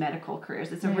pursue medical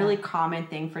careers. It's a really common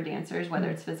thing for dancers, whether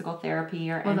it's physical therapy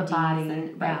or MDs, the body,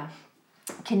 and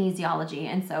kinesiology.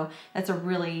 And so that's a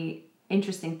really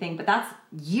interesting thing, but that's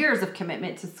years of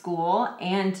commitment to school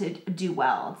and to do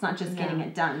well. It's not just getting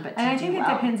it done, but to and I do think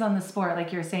well. it depends on the sport,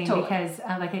 like you're saying, Totally. because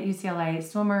like at UCLA,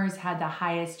 swimmers had the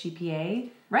highest GPA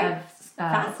Right. of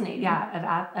Fascinating.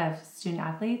 of student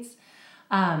athletes,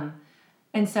 and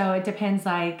so it depends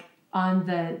like on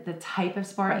the type of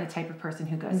sport and the type of person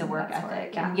who goes and the into work that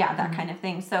ethic sport. and that kind of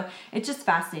thing. So it's just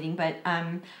fascinating. But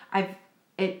I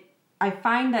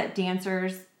find that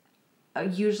dancers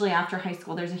usually after high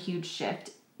school there's a huge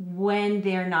shift when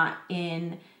they're not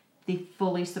in the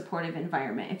fully supportive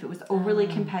environment. If it was overly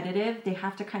competitive, they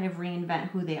have to kind of reinvent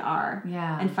who they are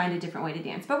and find a different way to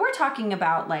dance. But we're talking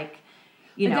about like,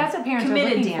 you know, that's what parents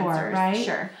committed are looking dancers, for, right?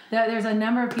 Sure. There's a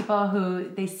number of people who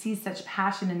they see such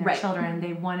passion in their children.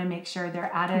 They want to make sure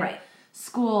they're at a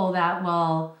school that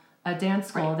will, a dance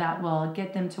school that will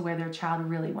get them to where their child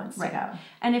really wants to go.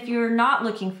 And if you're not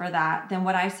looking for that, then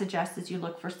what I suggest is you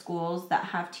look for schools that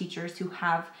have teachers who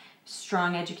have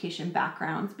strong education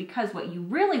backgrounds, because what you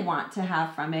really want to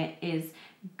have from it is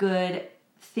good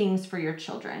things for your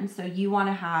children. So you want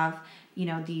to have, you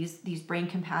know, these brain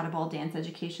compatible dance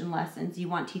education lessons. You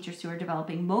want teachers who are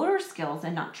developing motor skills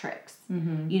and not tricks.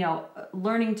 You know,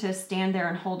 learning to stand there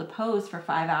and hold a pose for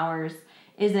 5 hours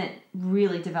isn't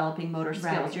really developing motor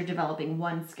skills. You're developing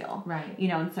one skill. You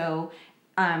know, and so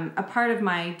a part of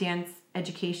my dance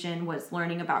education was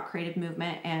learning about creative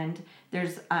movement, and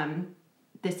there's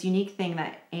this unique thing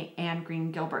that Anne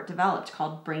Green Gilbert developed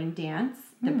called brain dance,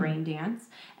 the brain dance.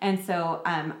 And so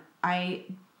I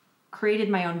created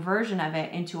my own version of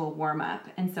it into a warm-up.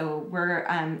 And so we're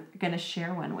going to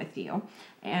share one with you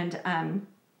and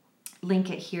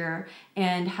link it here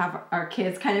and have our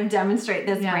kids kind of demonstrate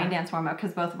this brain dance warm-up,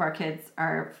 because both of our kids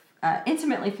are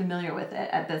intimately familiar with it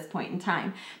at this point in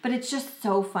time. But it's just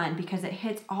so fun because it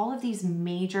hits all of these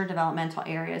major developmental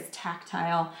areas: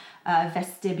 tactile,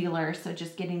 vestibular, so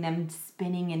just getting them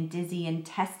spinning and dizzy and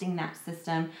testing that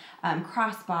system,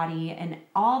 cross-body, and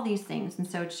all these things. And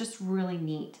so it's just really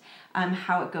neat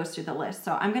how it goes through the list.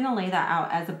 So I'm going to lay that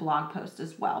out as a blog post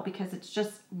as well, because it's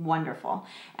just wonderful.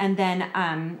 And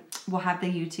then we'll have the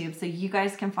YouTube, so you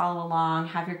guys can follow along,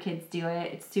 have your kids do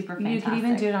it. It's super fantastic. You can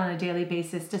even do it on a daily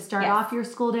basis to start off your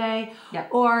school day.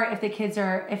 Or if the kids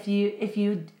are, if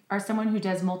you are someone who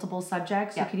does multiple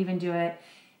subjects, you could even do it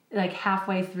like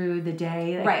halfway through the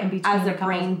day, like in between as a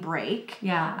brain break.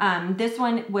 This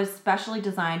one was specially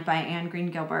designed by Anne Green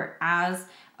Gilbert as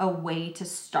a way to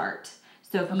start.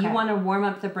 So if you want to warm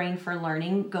up the brain for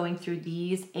learning, going through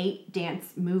these 8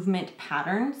 dance movement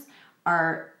patterns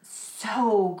are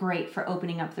so great for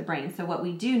opening up the brain. So what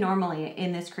we do normally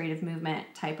in this creative movement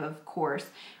type of course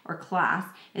or class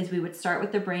is we would start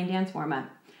with the brain dance warm up.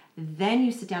 Then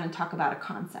you sit down and talk about a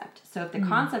concept. So if the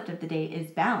concept of the day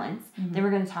is balance, then we're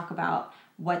going to talk about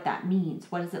what that means.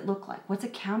 What does it look like? What's a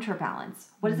counterbalance?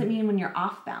 What does it mean when you're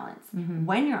off balance?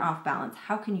 When you're off balance,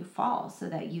 how can you fall so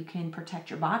that you can protect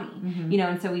your body? You know,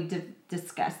 and so we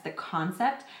discuss the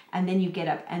concept, and then you get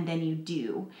up and then you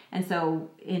do. And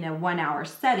so in a 1 hour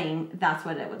setting, that's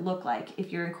what it would look like.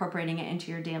 If you're incorporating it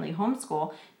into your daily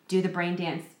homeschool, do the brain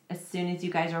dance as soon as you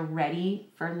guys are ready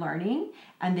for learning,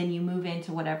 and then you move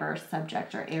into whatever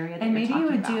subject or area that you're talking about. And maybe you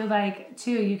would do like,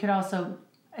 too, you could also,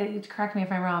 correct me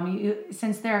if I'm wrong,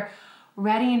 since they're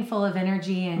ready and full of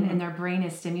energy and their brain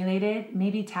is stimulated,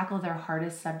 maybe tackle their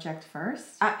hardest subject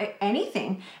first.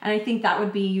 Anything. And I think that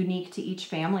would be unique to each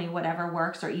family, whatever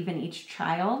works, or even each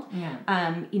child.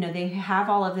 You know, they have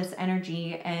all of this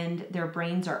energy and their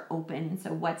brains are open.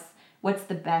 So what's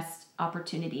the best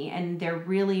opportunity? And they're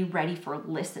really ready for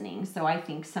listening. So I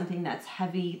think something that's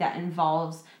heavy, that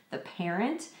involves the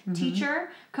parent teacher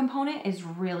component is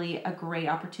really a great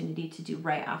opportunity to do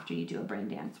right after you do a brain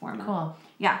dance warm-up. Cool.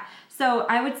 Yeah. So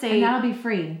I would say... And that'll be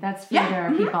free. That's free to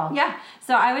our people. Yeah.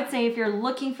 So I would say if you're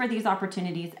looking for these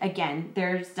opportunities, again,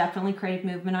 there's definitely Creative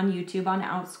Movement on YouTube on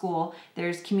OutSchool.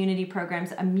 There's community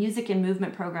programs. A music and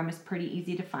movement program is pretty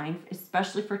easy to find,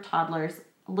 especially for toddlers.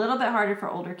 A little bit harder for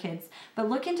older kids, but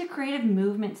look into Creative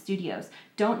Movement studios.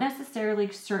 Don't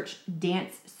necessarily search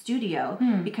dance studio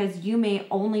because you may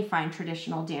only find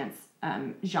traditional dance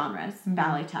genres,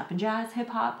 ballet, tap and jazz, hip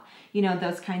hop,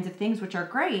 those kinds of things, which are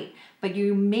great, but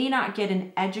you may not get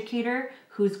an educator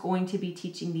who's going to be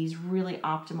teaching these really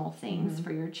optimal things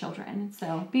for your children.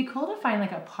 So it'd be cool to find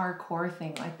like a parkour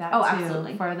thing like that too,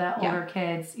 absolutely. For the older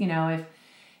kids,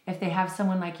 if they have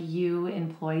someone like you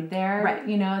employed there, right.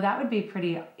 That would be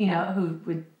pretty, who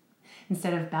would,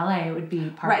 instead of ballet, it would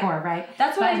be parkour, right?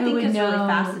 That's what I think is really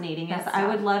fascinating is I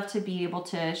would love to be able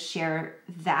to share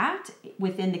that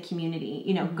within the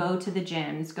community, go to the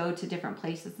gyms, go to different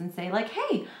places and say like,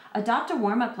 hey, adopt a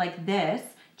warm-up like this,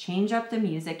 change up the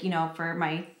music, for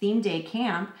my theme day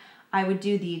camp, I would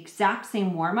do the exact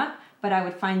same warm-up, but I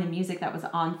would find the music that was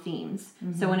on themes.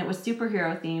 So when it was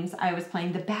superhero themes, I was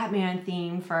playing the Batman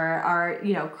theme for our,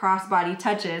 crossbody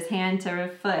touches, hand to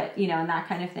foot, and that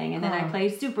kind of thing. And then I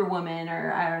played Superwoman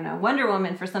or, I don't know, Wonder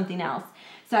Woman for something else.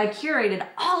 So I curated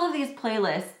all of these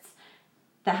playlists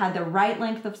that had the right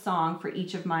length of song for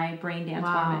each of my brain dance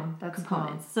components.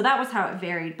 Cool. So that was how it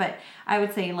varied. But I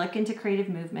would say look into Creative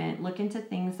Movement, look into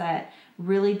things that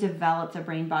really develop the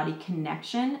brain-body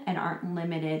connection and aren't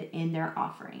limited in their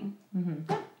offering.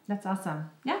 Yeah. That's awesome.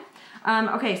 Yeah.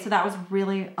 Okay, so that was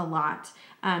really a lot.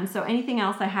 So anything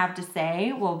else I have to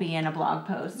say will be in a blog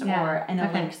post or in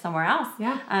a link somewhere else.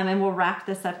 Yeah. And we'll wrap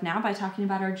this up now by talking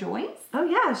about our joys. Oh,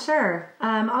 yeah, sure.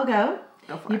 I'll go.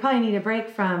 Go for it. You probably need a break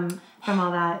from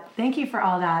all that. Thank you for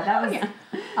all that. That was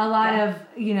a lot of,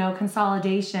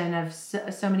 consolidation of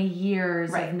so many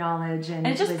years of knowledge and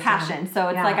it's just passion. So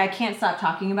it's like I can't stop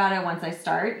talking about it once I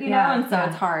start, and so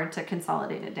it's hard to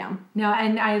consolidate it down. No,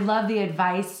 and I love the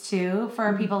advice too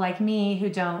for people like me who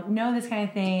don't know this kind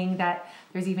of thing, that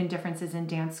there's even differences in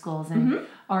dance schools and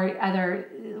or other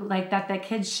like that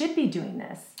kids should be doing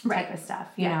this type of stuff,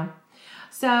 you know.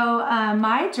 So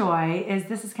my joy is,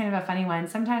 this is kind of a funny one.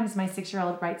 Sometimes my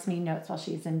 6-year-old writes me notes while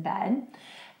she's in bed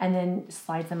and then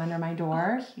slides them under my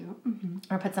door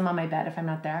or puts them on my bed if I'm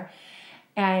not there.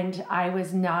 And I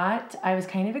was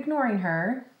kind of ignoring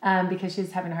her because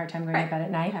she's having a hard time going to bed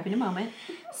at night. Having a moment.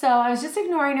 So I was just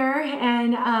ignoring her.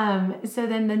 And so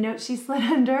then the note she slid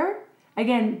under,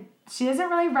 again, she doesn't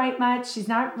really write much. She's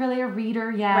not really a reader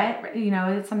yet. Right.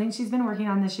 It's something she's been working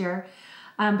on this year.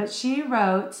 But she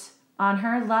wrote... on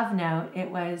her love note, it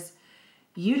was,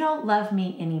 "You don't love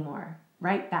me anymore.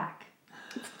 Right back."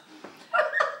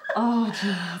 Oh,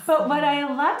 geez. But what I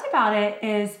loved about it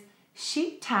is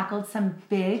she tackled some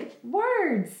big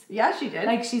words. Yeah, she did.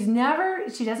 Like she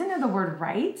doesn't know the word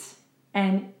right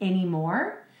and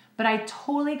anymore, but I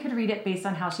totally could read it based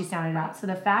on how she sounded out. So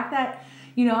the fact that,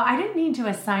 I didn't need to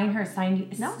assign her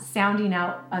sounding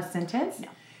out a sentence. No.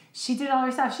 She did all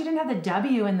her stuff. She didn't have the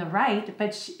W in the right,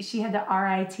 but she had the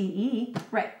RITE.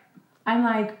 Right. I'm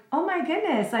like, oh my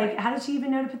goodness. Like, how did she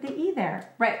even know to put the E there?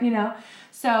 Right.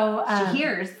 So. She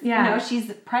hears. Yeah.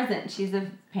 she's present. She's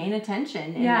paying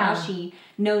attention. And now she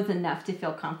knows enough to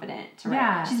feel confident to write.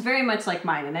 Yeah. She's very much like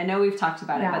mine. And I know we've talked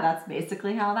about it, but that's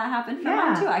basically how that happened for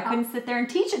mine too. I couldn't sit there and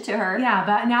teach it to her. Yeah,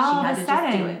 but now all of a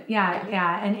sudden.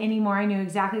 Yeah. And anymore, I knew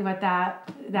exactly what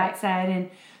that said. And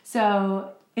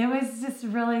so. It was just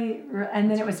really, and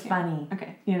then it was funny.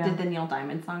 Okay. Did the Neil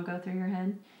Diamond song go through your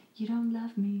head? You don't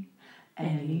love me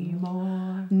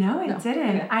anymore. No, it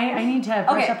didn't. Okay. I need to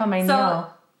brush up on my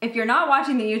Neil. If you're not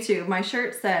watching the YouTube, my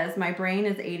shirt says my brain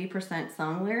is 80%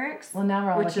 song lyrics. Well, now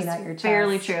we're all looking at your chest.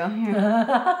 Fairly true.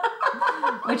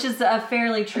 Which is a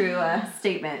fairly true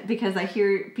statement because I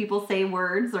hear people say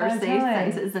words or say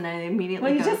sentences and I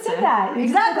immediately go to... Well, you just did that.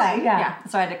 Exactly. Yeah.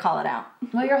 So I had to call it out.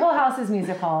 Well, your whole house is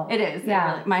musical. It is.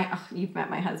 Yeah. It really, you've met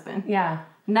my husband. Yeah.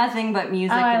 Nothing but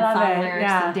music and song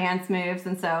lyrics and dance moves.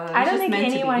 And so I don't think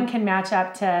anyone can match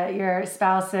up to your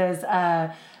spouse's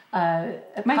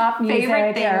my pop music. My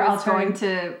favorite thing was going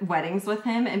to weddings with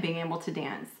him and being able to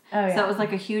dance. Oh, yeah. So it was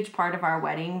like a huge part of our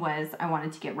wedding was I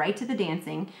wanted to get right to the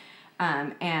dancing.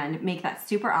 and make that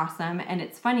super awesome. And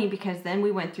it's funny because then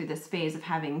we went through this phase of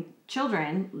having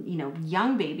children,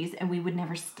 young babies, and we would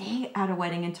never stay at a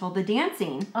wedding until the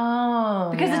dancing. Oh,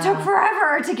 because it took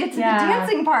forever to get to the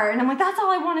dancing part, and I'm like, that's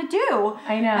all I want to do.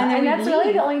 I know, and that's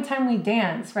really the only time we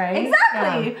dance, right?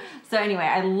 Exactly. Yeah. So anyway,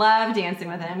 I love dancing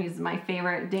with him. He's my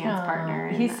favorite dance partner.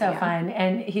 And, he's so fun,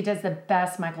 and he does the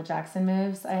best Michael Jackson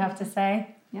moves, I have to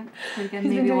say. Yeah, pretty good.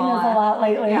 Maybe been doing this a lot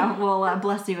lately. Yeah, we'll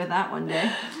bless you with that one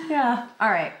day. Yeah. All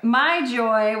right. My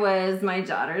joy was my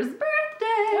daughter's birthday.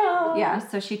 Oh. Yeah,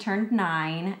 so she turned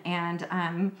 9,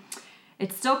 and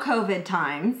it's still COVID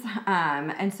times,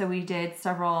 and so we did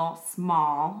several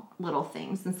small little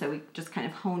things, and so we just kind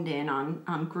of honed in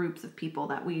on groups of people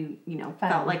that we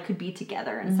felt like could be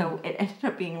together, and so it ended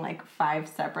up being like 5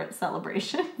 separate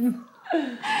celebrations.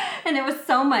 And it was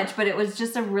so much, but it was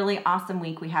just a really awesome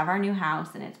week. We have our new house,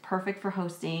 and it's perfect for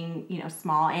hosting,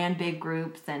 small and big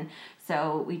groups. And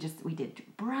so we did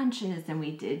brunches and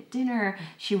we did dinner.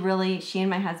 She and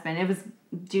my husband, it was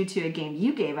due to a game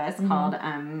you gave us called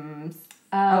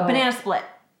Banana Split.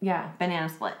 Yeah. Banana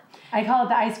Split. I call it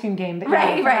the ice cream game. But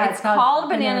right. It's called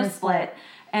Banana Split.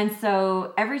 And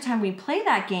so every time we play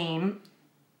that game,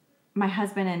 my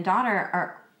husband and daughter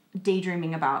are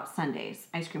daydreaming about Sundays,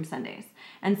 ice cream Sundays.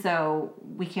 And so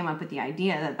we came up with the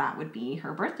idea that would be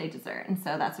her birthday dessert. And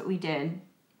so that's what we did.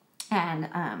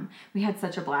 And we had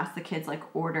such a blast. The kids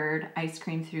ordered ice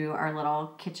cream through our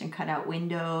little kitchen cutout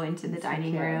window into the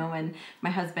dining room. And my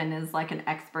husband is an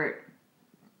expert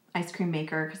ice cream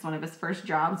maker because one of his first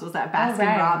jobs was at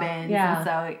Baskin Robbins. Yeah. And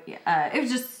so it was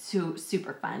just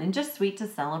super fun and just sweet to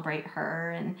celebrate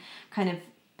her and kind of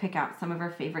pick out some of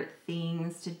her favorite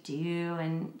things to do,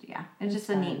 and it's just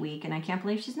fun. A neat week, and I can't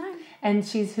believe she's 9. And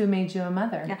she's who made you a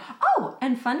mother. Yeah. Oh,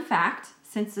 and fun fact,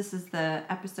 since this is the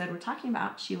episode we're talking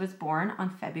about, she was born on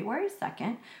February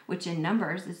 2nd, which in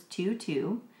numbers is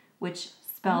 2-2, which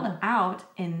spelled out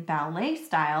in ballet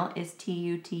style is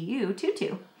Tutu,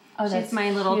 tutu. Oh, she's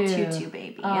my little tutu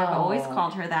baby. Oh. I've always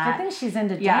called her that. I think she's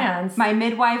into dance. My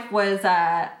midwife was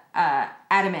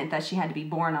adamant that she had to be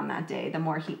born on that day.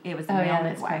 It was a male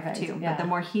midwife too. Yeah. But the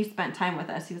more he spent time with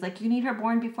us, he was like, "You need her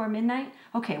born before midnight?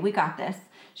 Okay, we got this."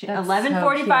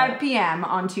 11:45 p.m.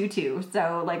 on 2/2.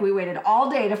 So we waited all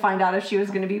day to find out if she was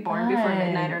going to be born before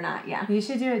midnight or not. Yeah. You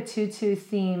should do a tutu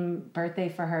theme birthday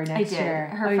for her next year.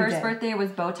 Her first birthday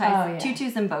was bow ties.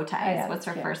 Tutus and bow ties was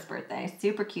her first birthday.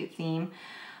 Super cute theme.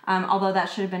 Although that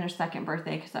should have been her second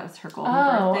birthday because that was her golden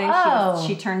birthday.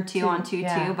 She turned 2 on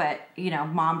 2/2, but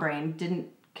mom brain didn't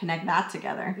connect that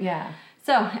together. Yeah.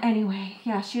 So anyway,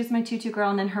 she was my tutu girl,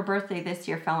 and then her birthday this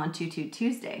year fell on Tutu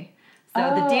Tuesday. So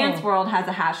the dance world has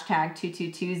a hashtag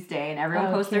Tutu Tuesday, and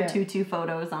everyone posts their tutu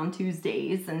photos on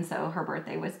Tuesdays, and so her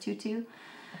birthday was Tutu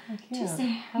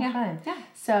Tuesday. How fun. Yeah.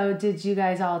 So did you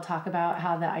guys all talk about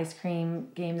how the ice cream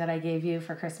game that I gave you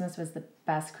for Christmas was the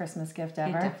best Christmas gift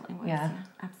ever? It definitely was. Yeah.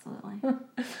 Absolutely.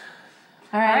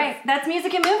 All right. That's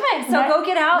music and movement. So go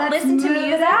get out, listen to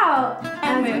music out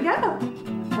and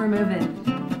move. We're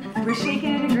moving. We're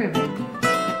shaking and grooving.